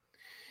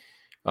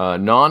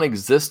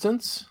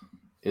 Non-existence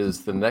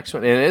is the next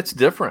one, and it's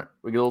different.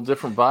 We get a little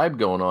different vibe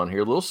going on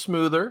here, a little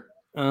smoother.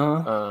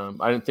 I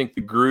didn't think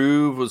the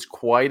groove was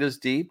quite as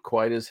deep,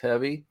 quite as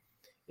heavy,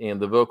 and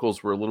the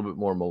vocals were a little bit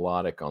more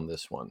melodic on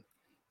this one.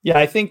 Yeah,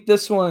 I think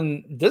this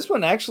one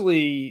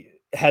actually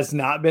has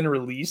not been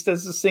released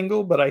as a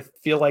single, but I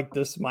feel like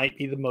this might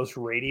be the most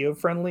radio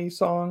friendly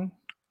song.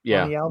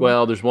 Yeah. On the album.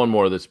 Well, there's one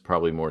more that's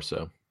probably more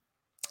so.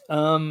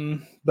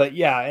 But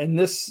yeah, and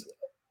this,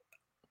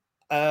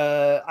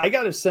 I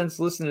got a sense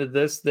listening to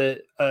this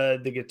that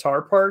the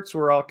guitar parts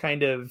were all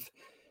kind of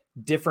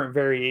different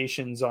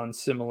variations on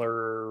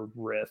similar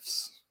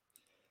riffs.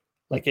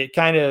 Like it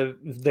kind of,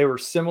 they were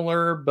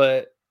similar,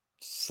 but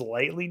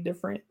slightly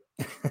different.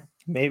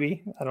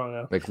 Maybe. I don't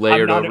know. Like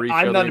layered over each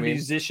other. I'm not a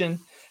musician.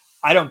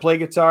 I don't play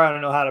guitar. I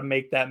don't know how to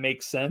make that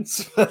make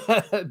sense.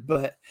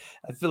 But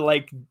I feel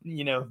like,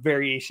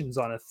 variations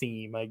on a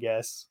theme, I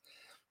guess.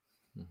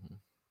 Mm-hmm.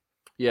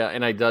 Yeah,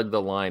 and I dug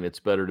the line, it's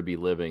better to be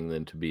living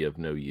than to be of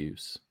no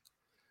use.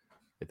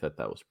 I thought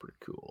that was pretty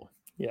cool.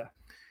 Yeah.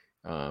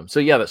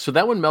 So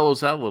that one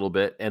mellows out a little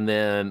bit, and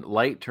then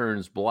Light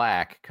Turns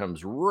Black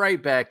comes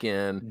right back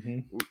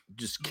in,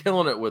 just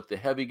killing it with the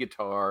heavy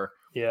guitar.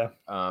 Yeah.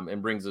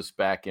 And brings us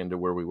back into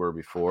where we were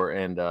before.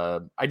 And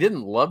I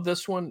didn't love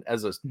this one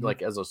as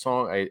a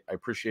song. I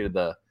appreciated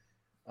the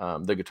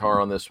guitar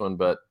on this one,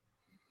 but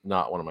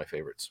not one of my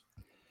favorites.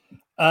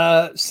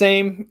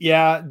 Same.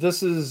 Yeah.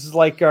 This is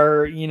like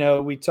our,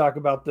 we talk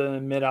about the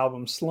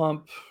mid-album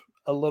slump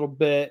a little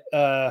bit.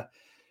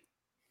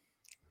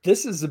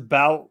 This is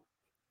about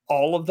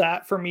all of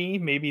that for me.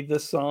 Maybe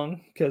this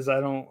song, because I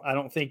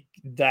don't think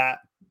that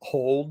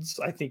holds.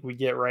 I think we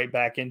get right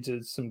back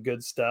into some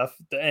good stuff.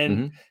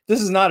 And this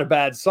is not a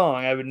bad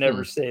song. I would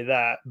never say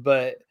that.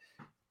 But,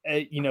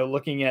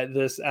 looking at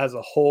this as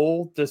a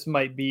whole, this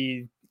might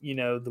be,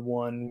 the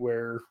one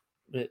where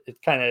it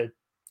kind of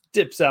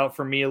dips out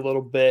for me a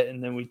little bit,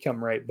 and then we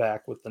come right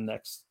back with the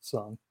next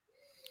song,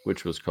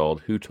 which was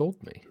called Who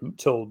Told Me. Who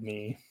Told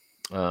Me.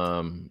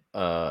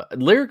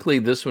 Lyrically,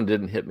 this one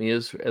didn't hit me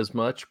as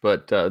much,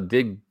 but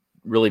did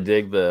really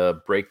dig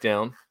the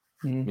breakdown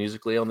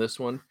musically on this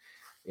one.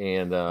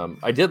 And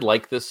I did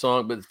like this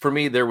song, but for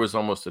me, there was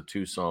almost a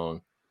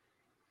 2-song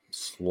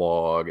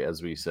slog,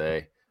 as we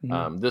say.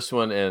 This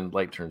one and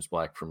Light Turns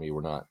Black for me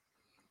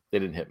they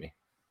didn't hit me.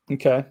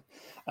 Okay.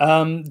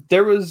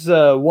 There was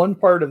one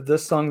part of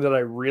this song that I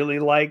really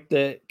liked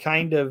that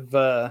kind of,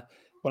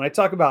 when I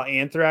talk about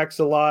Anthrax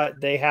a lot,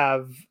 they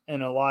have,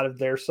 in a lot of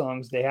their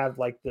songs, they have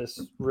like this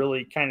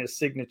really kind of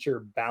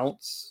signature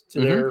bounce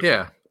to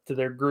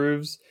their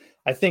grooves.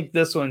 I think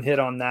this one hit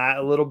on that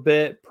a little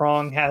bit.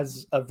 Prong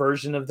has a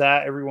version of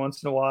that every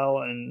once in a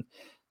while, and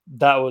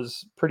that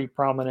was pretty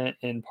prominent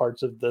in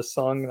parts of this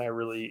song, and I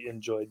really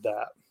enjoyed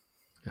that.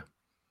 Yeah.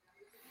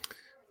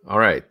 All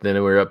right,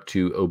 then we're up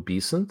to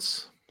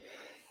Obeisance.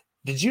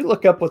 Did you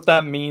look up what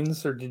that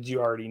means, or did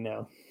you already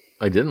know?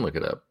 I didn't look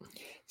it up.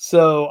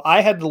 So I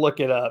had to look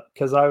it up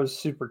because I was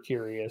super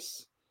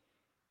curious.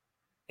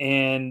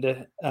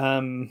 And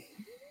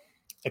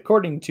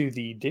according to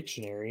the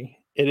dictionary,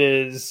 it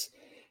is,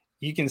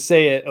 you can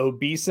say it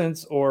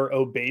obeisance or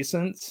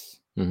obeisance.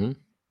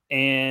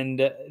 And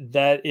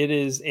that it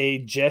is a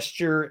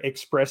gesture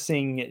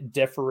expressing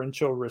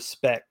deferential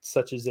respect,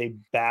 such as a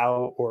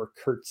bow or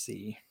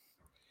curtsy.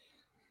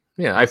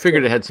 Yeah, I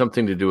figured it had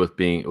something to do with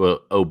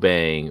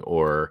obeying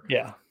or...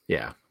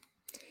 Yeah.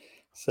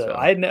 So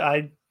I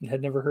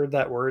had never heard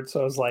that word,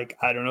 so I was like,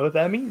 I don't know what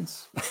that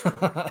means.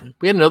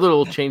 We had another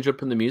little change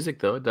up in the music,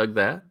 though. I dug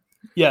that.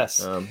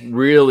 Yes.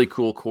 Really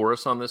cool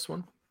chorus on this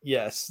one.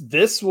 Yes.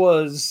 This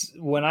was,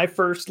 when I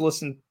first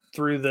listened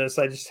through this,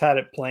 I just had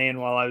it playing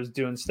while I was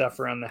doing stuff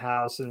around the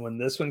house. And when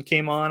this one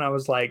came on, I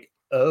was like,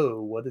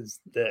 oh, what is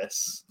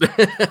this?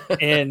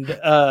 And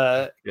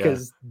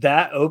because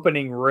that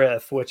opening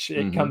riff, which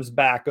it comes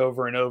back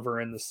over and over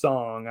in the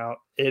song,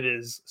 it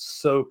is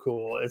so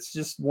cool. It's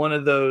just one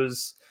of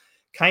those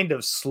kind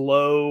of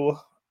slow,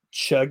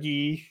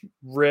 chuggy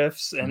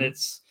riffs, and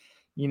it's,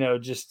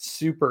 just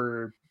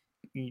super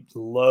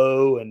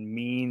low and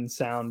mean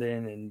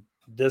sounding. And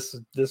this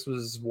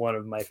was one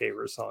of my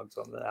favorite songs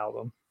on the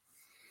album.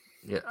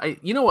 Yeah,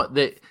 you know what?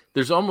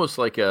 There's almost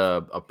like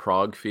a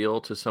prog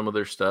feel to some of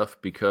their stuff,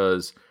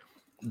 because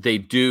they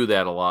do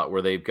that a lot,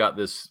 where they've got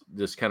this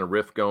kind of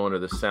riff going or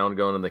this sound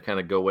going, and they kind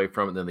of go away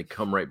from it, and then they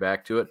come right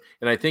back to it.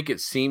 And I think it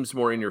seems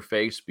more in your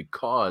face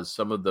because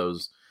some of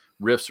those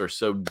riffs are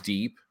so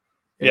deep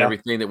and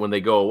everything, that when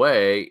they go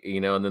away,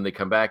 and then they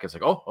come back, it's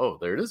like, oh,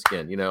 there it is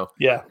again,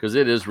 because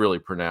it is really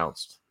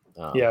pronounced.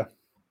 Yeah.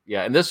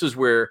 And this is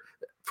where,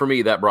 for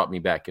me, that brought me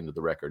back into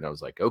the record, and I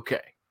was like,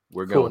 okay,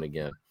 we're going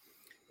again.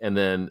 And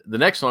then the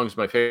next song is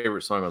my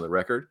favorite song on the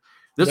record.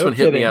 This one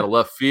hit me out of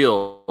left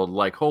field,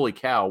 like, holy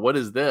cow, what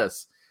is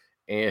this?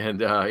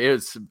 and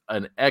it's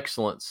an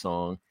excellent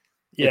song.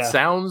 Yeah. It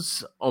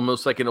sounds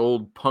almost like an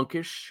old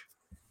punkish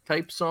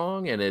type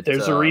song, and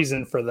there's a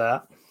reason for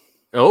that.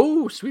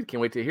 Oh, sweet. Can't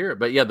wait to hear it.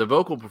 But yeah, the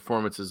vocal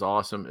performance is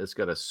awesome. It's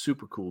got a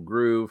super cool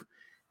groove,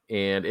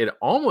 and it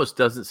almost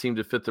doesn't seem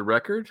to fit the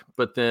record,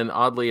 but then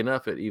oddly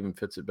enough, it even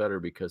fits it better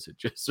because it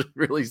just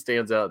really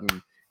stands out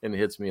and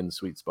hits me in the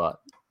sweet spot.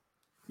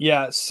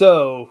 Yeah.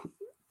 So,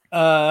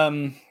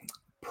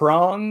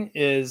 Prong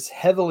is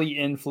heavily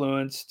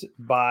influenced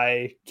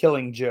by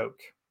Killing Joke.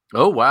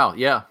 Oh, wow.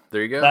 Yeah,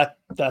 there you go.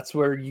 That's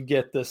where you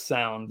get this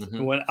sound.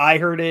 When I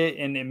heard it,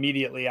 and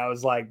immediately I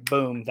was like,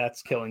 boom,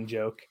 that's Killing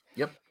Joke.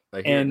 Yep.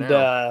 I hear it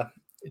now.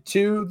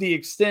 To the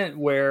extent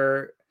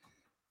where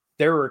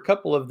there were a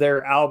couple of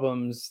their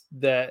albums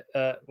that,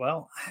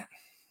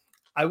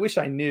 I wish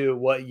I knew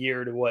what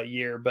year to what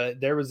year, but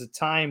there was a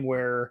time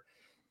where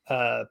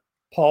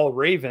Paul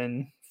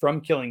Raven from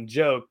Killing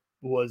Joke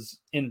was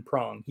in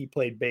Prong. He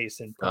played bass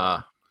in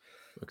Prong.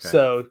 Okay.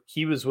 So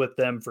he was with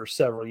them for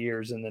several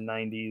years in the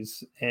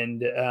 90s.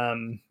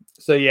 And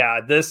so, yeah,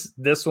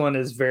 this one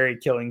is very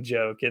Killing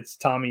Joke. It's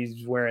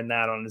Tommy's wearing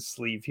that on his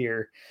sleeve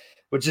here,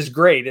 which is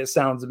great. It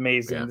sounds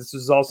amazing. Yeah. This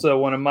is also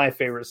one of my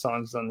favorite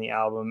songs on the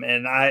album.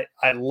 And I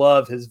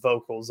love his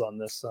vocals on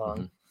this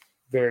song.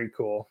 Very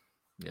cool.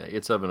 Yeah,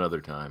 it's of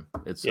another time.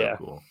 It's so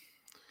cool.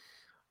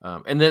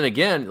 And then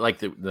again, like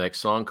the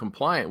next song,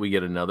 Compliant, we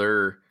get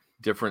another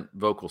different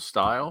vocal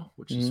style,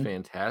 which is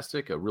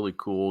fantastic. A really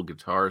cool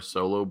guitar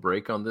solo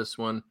break on this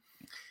one.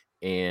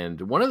 And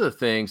one of the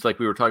things, like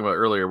we were talking about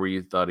earlier, where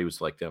you thought he was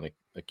like down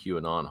a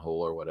QAnon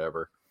hole or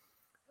whatever,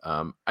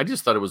 I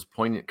just thought it was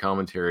poignant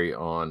commentary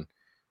on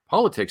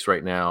politics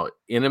right now.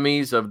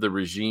 Enemies of the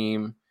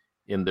regime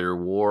in their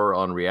war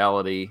on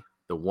reality,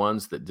 the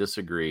ones that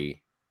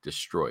disagree,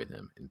 destroy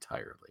them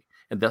entirely.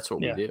 And that's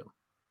what we do.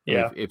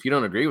 Yeah. If you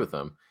don't agree with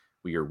them,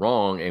 well, you're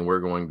wrong, and we're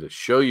going to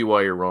show you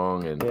why you're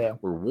wrong. And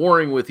we're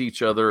warring with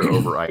each other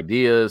over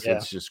ideas.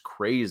 It's just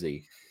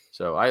crazy.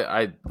 So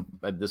I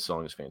this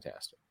song is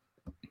fantastic.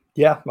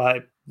 Yeah,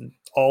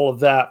 all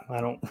of that.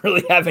 I don't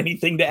really have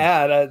anything to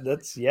add.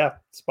 That's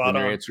spot on.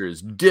 Your answer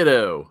is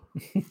ditto.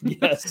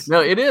 Yes.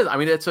 No, it is. I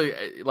mean, it's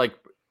like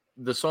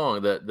the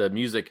song, the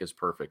music is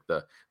perfect.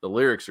 The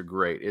lyrics are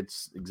great.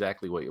 It's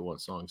exactly what you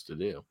want songs to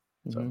do.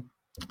 So,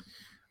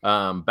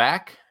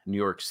 back New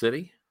York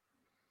City,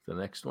 the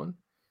next one,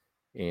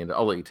 and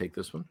I'll let you take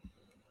this one.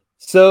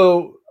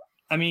 So,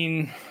 I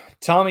mean,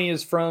 Tommy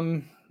is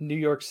from New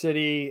York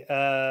City.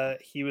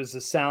 He was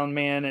a sound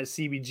man at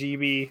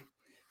CBGB.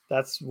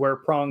 That's where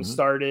Prong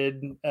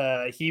started.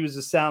 He was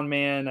a sound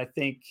man. I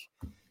think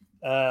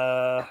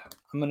I'm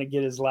going to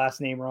get his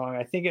last name wrong.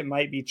 I think it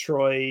might be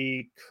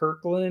Troy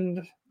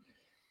Kirkland.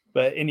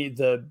 But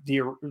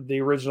the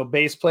original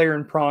bass player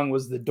in Prong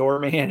was the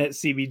doorman at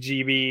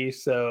CBGB.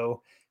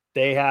 So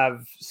they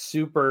have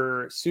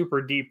super,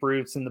 super deep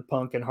roots in the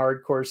punk and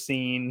hardcore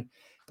scene.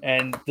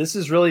 And this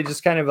is really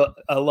just kind of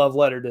a love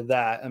letter to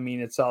that. I mean,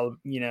 it's all,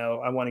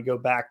 I want to go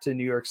back to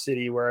New York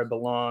City where I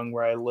belong,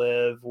 where I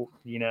live,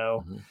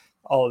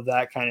 all of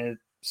that kind of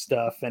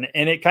stuff. And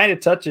it kind of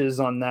touches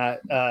on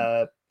that.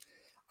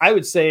 I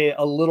would say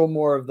a little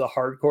more of the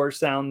hardcore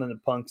sound than the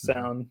punk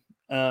sound.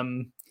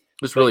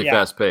 It's really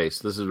fast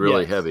paced. This is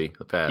really heavy.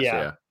 The pass.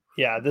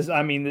 Yeah.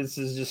 This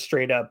is just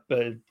straight up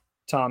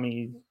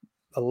Tommy,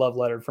 a love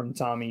letter from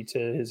Tommy to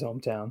his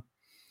hometown.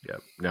 Yeah.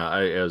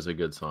 No, it was a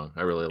good song.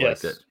 I really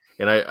liked it.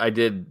 And I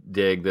did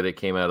dig that it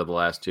came out of the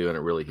last two and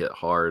it really hit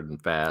hard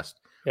and fast.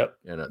 Yep.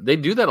 And they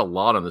do that a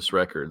lot on this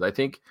record. I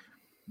think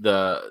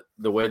the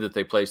way that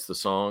they place the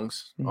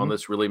songs on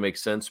this really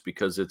makes sense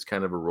because it's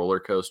kind of a roller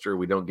coaster.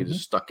 We don't get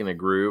just stuck in a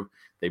groove.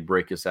 They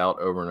break us out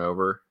over and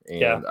over.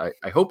 And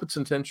I hope it's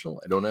intentional.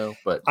 I don't know,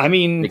 but I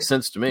mean, it makes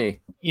sense to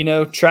me.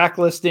 Track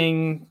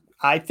listing,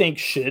 I think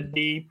should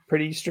be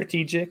pretty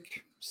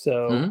strategic.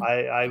 So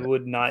I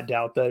would not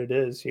doubt that it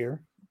is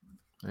here.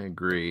 I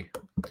agree.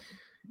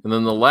 And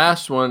then the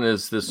last one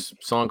is this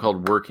song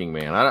called Working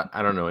Man.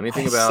 I don't know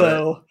anything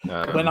about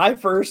it. When I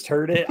first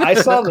heard it, I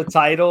saw the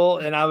title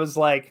and I was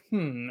like,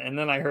 And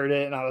then I heard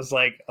it and I was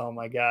like, oh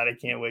my God, I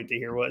can't wait to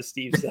hear what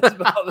Steve says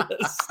about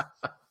this.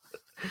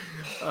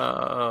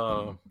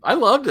 I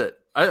loved it.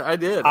 I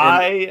did.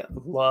 I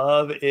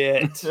love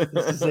it.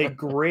 This is a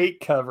great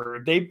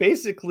cover. They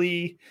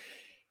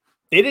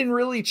didn't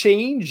really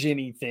change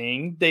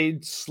anything. They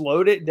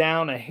slowed it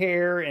down a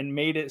hair and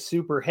made it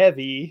super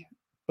heavy.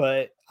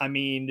 But I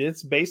mean,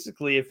 it's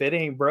basically, if it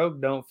ain't broke,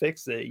 don't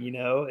fix it.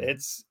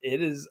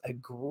 It is a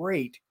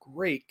great,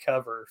 great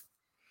cover.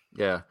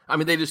 Yeah. I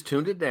mean, they just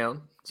tuned it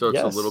down. So it's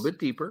a little bit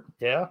deeper.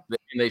 Yeah.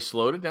 And they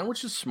slowed it down,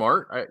 which is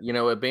smart.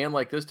 A band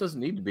like this doesn't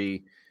need to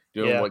be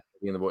doing like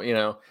in the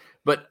boy,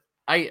 but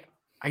I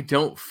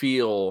don't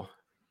feel,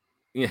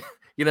 in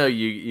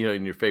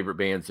your favorite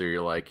bands there,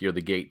 you're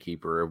the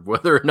gatekeeper of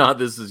whether or not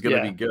this is going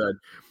to be good.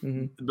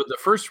 But the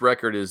first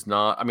record is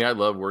not, I mean, I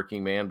love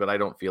Working Man, but I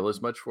don't feel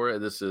as much for it.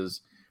 This is,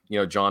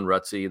 John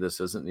Rutsey.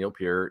 This isn't Neil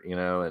Peart,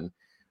 and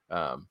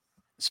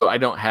so I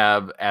don't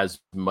have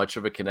as much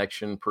of a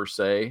connection per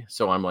se.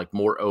 So I'm like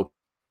more open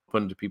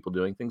open to people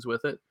doing things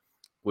with it,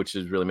 which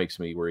is really makes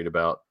me worried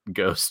about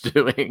Ghost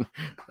doing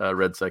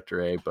Red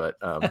Sector A. But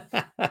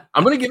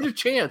I'm going to give it a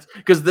chance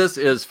because this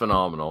is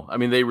phenomenal. I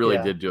mean, they really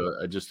did do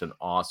just an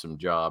awesome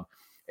job.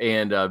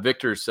 And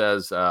Victor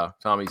says,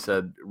 Tommy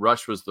said,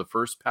 Rush was the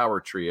first power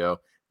trio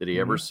that he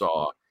ever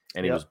saw,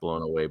 and he was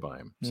blown away by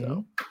him.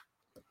 So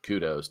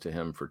kudos to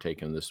him for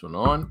taking this one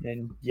on.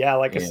 And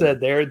I said,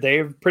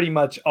 they've pretty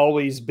much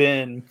always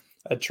been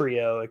a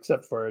trio,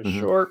 except for a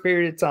short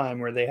period of time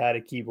where they had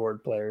a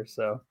keyboard player.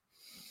 So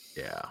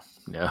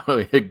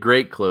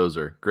great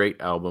closer,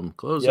 great album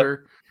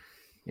closer.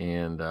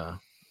 And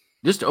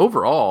just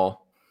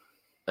overall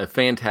a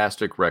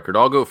fantastic record.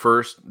 I'll go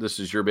first. This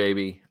is your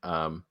baby.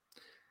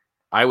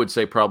 I would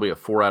say probably a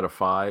 4 out of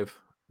 5.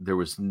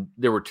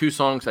 There were 2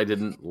 songs I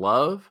didn't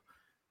love,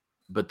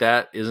 but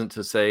that isn't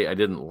to say I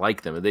didn't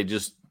like them.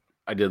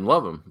 I didn't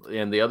love them.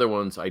 And the other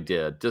ones I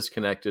did.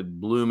 Disconnected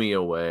blew me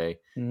away.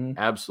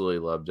 Absolutely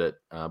loved it.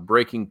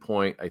 Breaking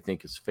Point, I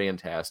think, is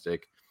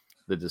fantastic.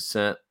 The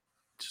Descent,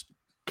 just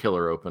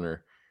killer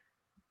opener.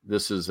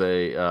 This is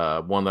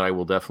a one that I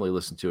will definitely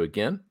listen to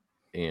again,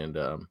 and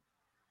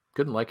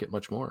couldn't like it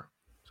much more.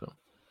 So,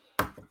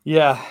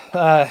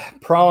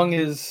 Prong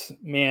is,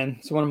 man,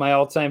 it's one of my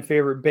all-time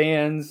favorite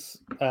bands.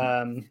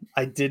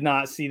 I did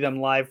not see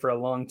them live for a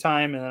long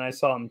time, and then I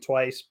saw them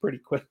twice pretty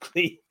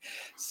quickly.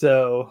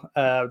 So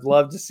I'd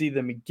love to see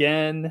them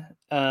again.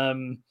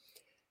 Like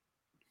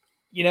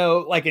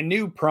a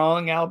new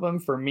Prong album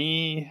for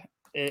me,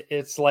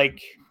 it's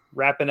like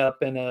wrapping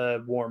up in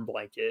a warm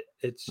blanket.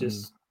 It's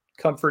just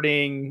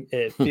comforting.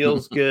 It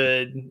feels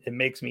good. It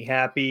makes me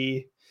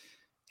happy.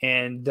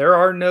 And there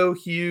are no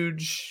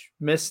huge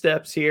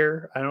missteps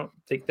here. I don't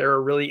think there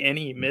are really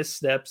any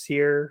missteps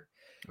here.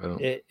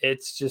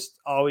 It's just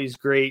always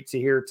great to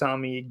hear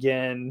Tommy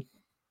again.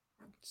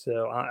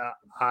 So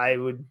I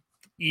would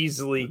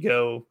easily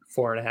go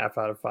 4.5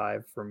 out of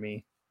 5 for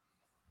me.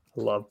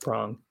 I love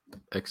Prong.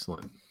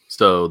 Excellent.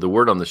 So the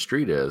word on the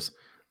street is,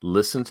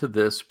 listen to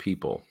this,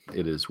 people.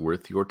 It is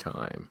worth your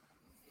time.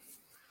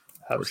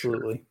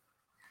 Absolutely.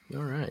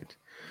 Sure. All right.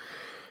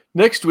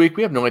 Next week,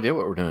 we have no idea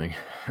what we're doing.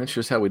 That's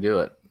just how we do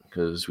it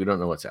because we don't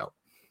know what's out.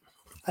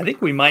 I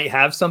think we might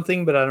have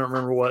something, but I don't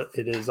remember what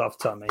it is off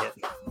the top of my head.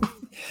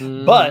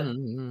 But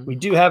we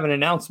do have an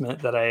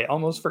announcement that I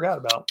almost forgot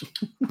about.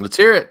 Let's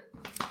hear it.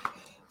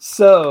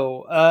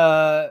 So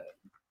I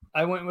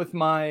went with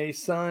my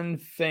son,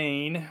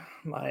 Fane,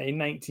 my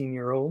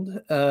 19-year-old.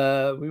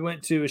 We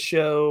went to a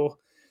show,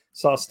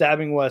 saw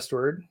Stabbing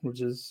Westward,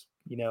 which is,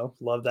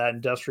 love that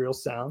industrial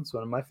sound. It's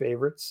one of my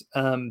favorites.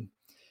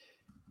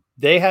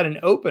 They had an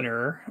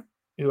opener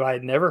who I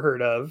had never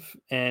heard of,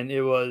 and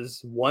it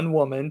was one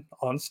woman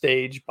on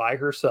stage by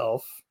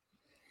herself,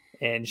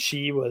 and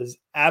she was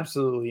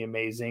absolutely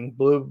amazing.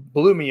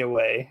 Blew me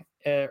away.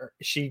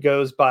 She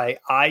goes by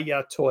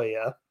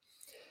Ayatoya,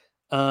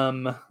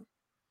 and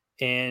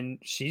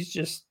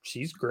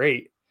she's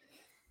great.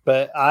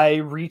 But I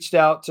reached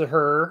out to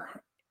her,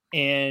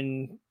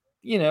 and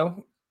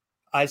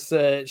I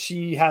said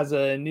she has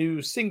a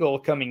new single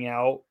coming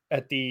out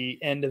at the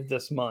end of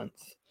this month.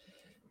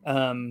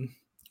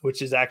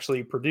 Which is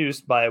actually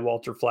produced by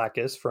Walter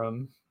Flackis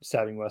from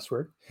Stabbing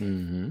Westward.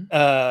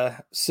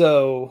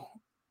 So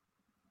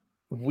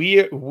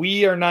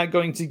we are not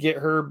going to get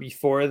her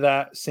before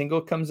that single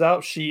comes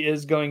out. She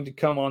is going to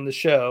come on the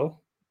show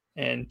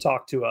and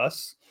talk to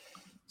us.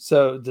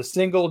 So the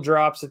single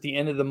drops at the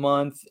end of the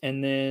month,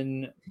 and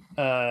then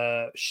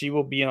she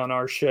will be on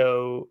our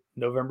show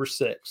November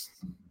 6th.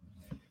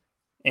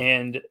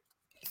 And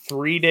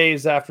 3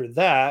 days after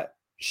that,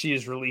 she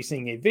is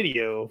releasing a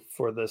video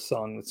for the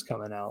song that's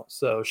coming out.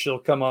 So she'll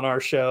come on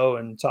our show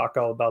and talk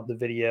all about the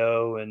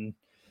video and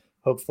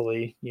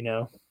hopefully,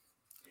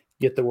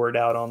 get the word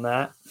out on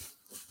that.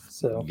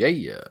 So,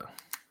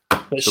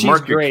 but so she's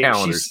mark great. Your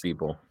calendars,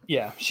 people.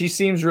 Yeah. She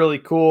seems really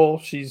cool.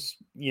 She's,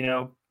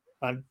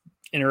 I've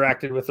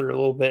interacted with her a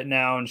little bit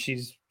now and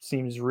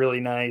seems really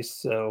nice.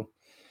 So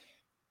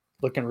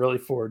looking really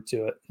forward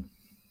to it.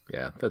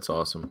 Yeah, that's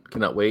awesome.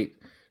 Cannot wait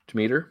to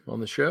meet her on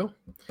the show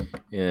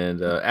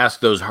and ask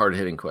those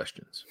hard-hitting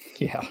questions.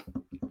 Yeah.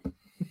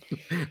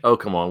 Oh,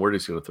 come on. We're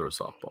just going to throw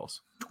softballs.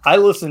 I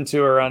listened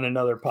to her on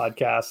another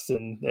podcast,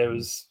 and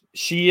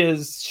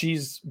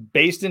she's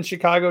based in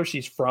Chicago.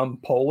 She's from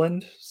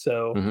Poland.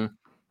 So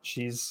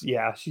she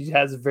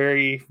has a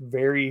very,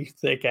 very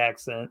thick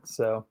accent.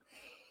 So,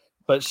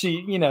 but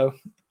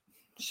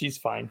she's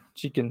fine.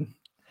 She can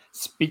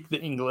speak the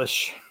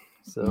English.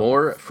 So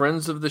more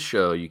friends of the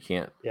show. You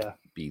can't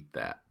beat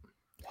that.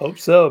 Hope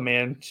so,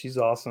 man. She's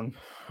awesome.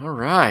 All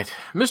right.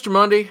 Mr.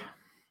 Mundy,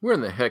 where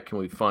in the heck can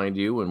we find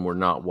you when we're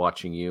not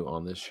watching you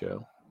on this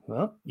show?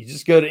 Well, you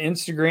just go to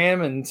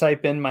Instagram and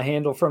type in my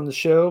handle from the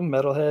show,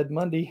 Metalhead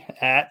Mundy,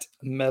 at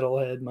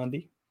Metalhead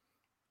Mundy.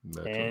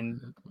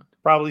 And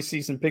probably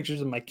see some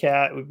pictures of my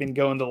cat. We've been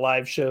going to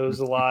live shows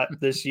a lot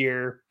this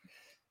year.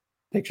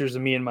 Pictures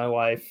of me and my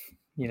wife,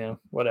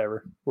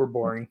 whatever. We're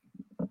boring.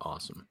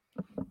 Awesome.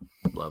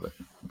 Love it.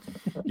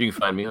 You can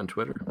find me on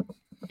Twitter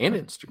and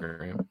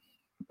Instagram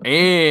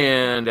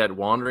and at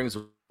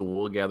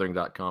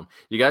wanderingswoolgathering.com.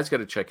 You guys got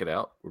to check it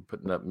out. We're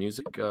putting up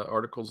music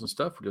articles and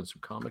stuff. We're doing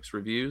some comics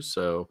reviews.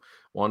 So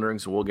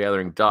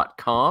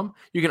wanderingswoolgathering.com.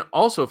 You can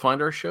also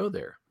find our show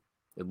there.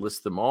 It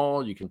lists them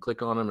all. You can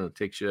click on them and it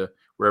takes you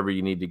wherever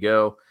you need to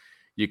go.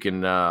 You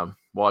can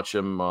watch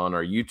them on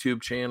our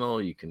YouTube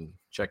channel. You can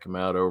check them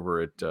out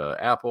over at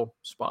Apple,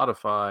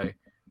 Spotify,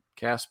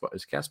 Castbox.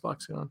 Is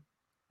Castbox gone?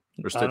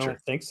 Or Stitcher? I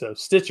don't think so.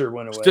 Stitcher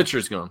went away.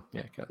 Stitcher's gone.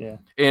 Yeah.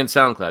 And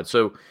SoundCloud.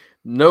 So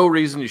no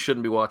reason you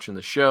shouldn't be watching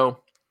the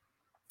show.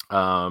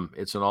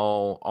 It's an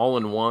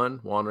all-in-one,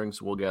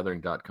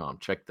 wanderingswoolgathering.com.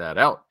 Check that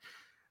out.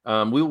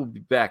 We will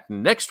be back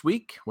next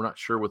week. We're not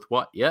sure with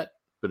what yet,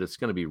 but it's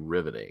going to be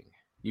riveting.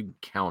 You can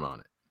count on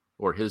it.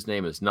 Or his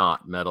name is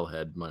not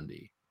Metalhead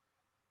Mundy.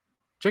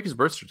 Check his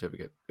birth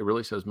certificate. It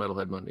really says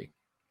Metalhead Mundy.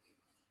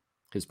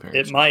 His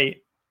parents. It might.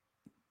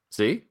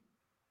 See?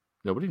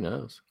 Nobody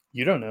knows.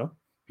 You don't know.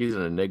 He's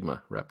an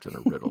enigma wrapped in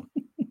a riddle.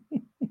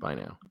 Bye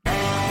now.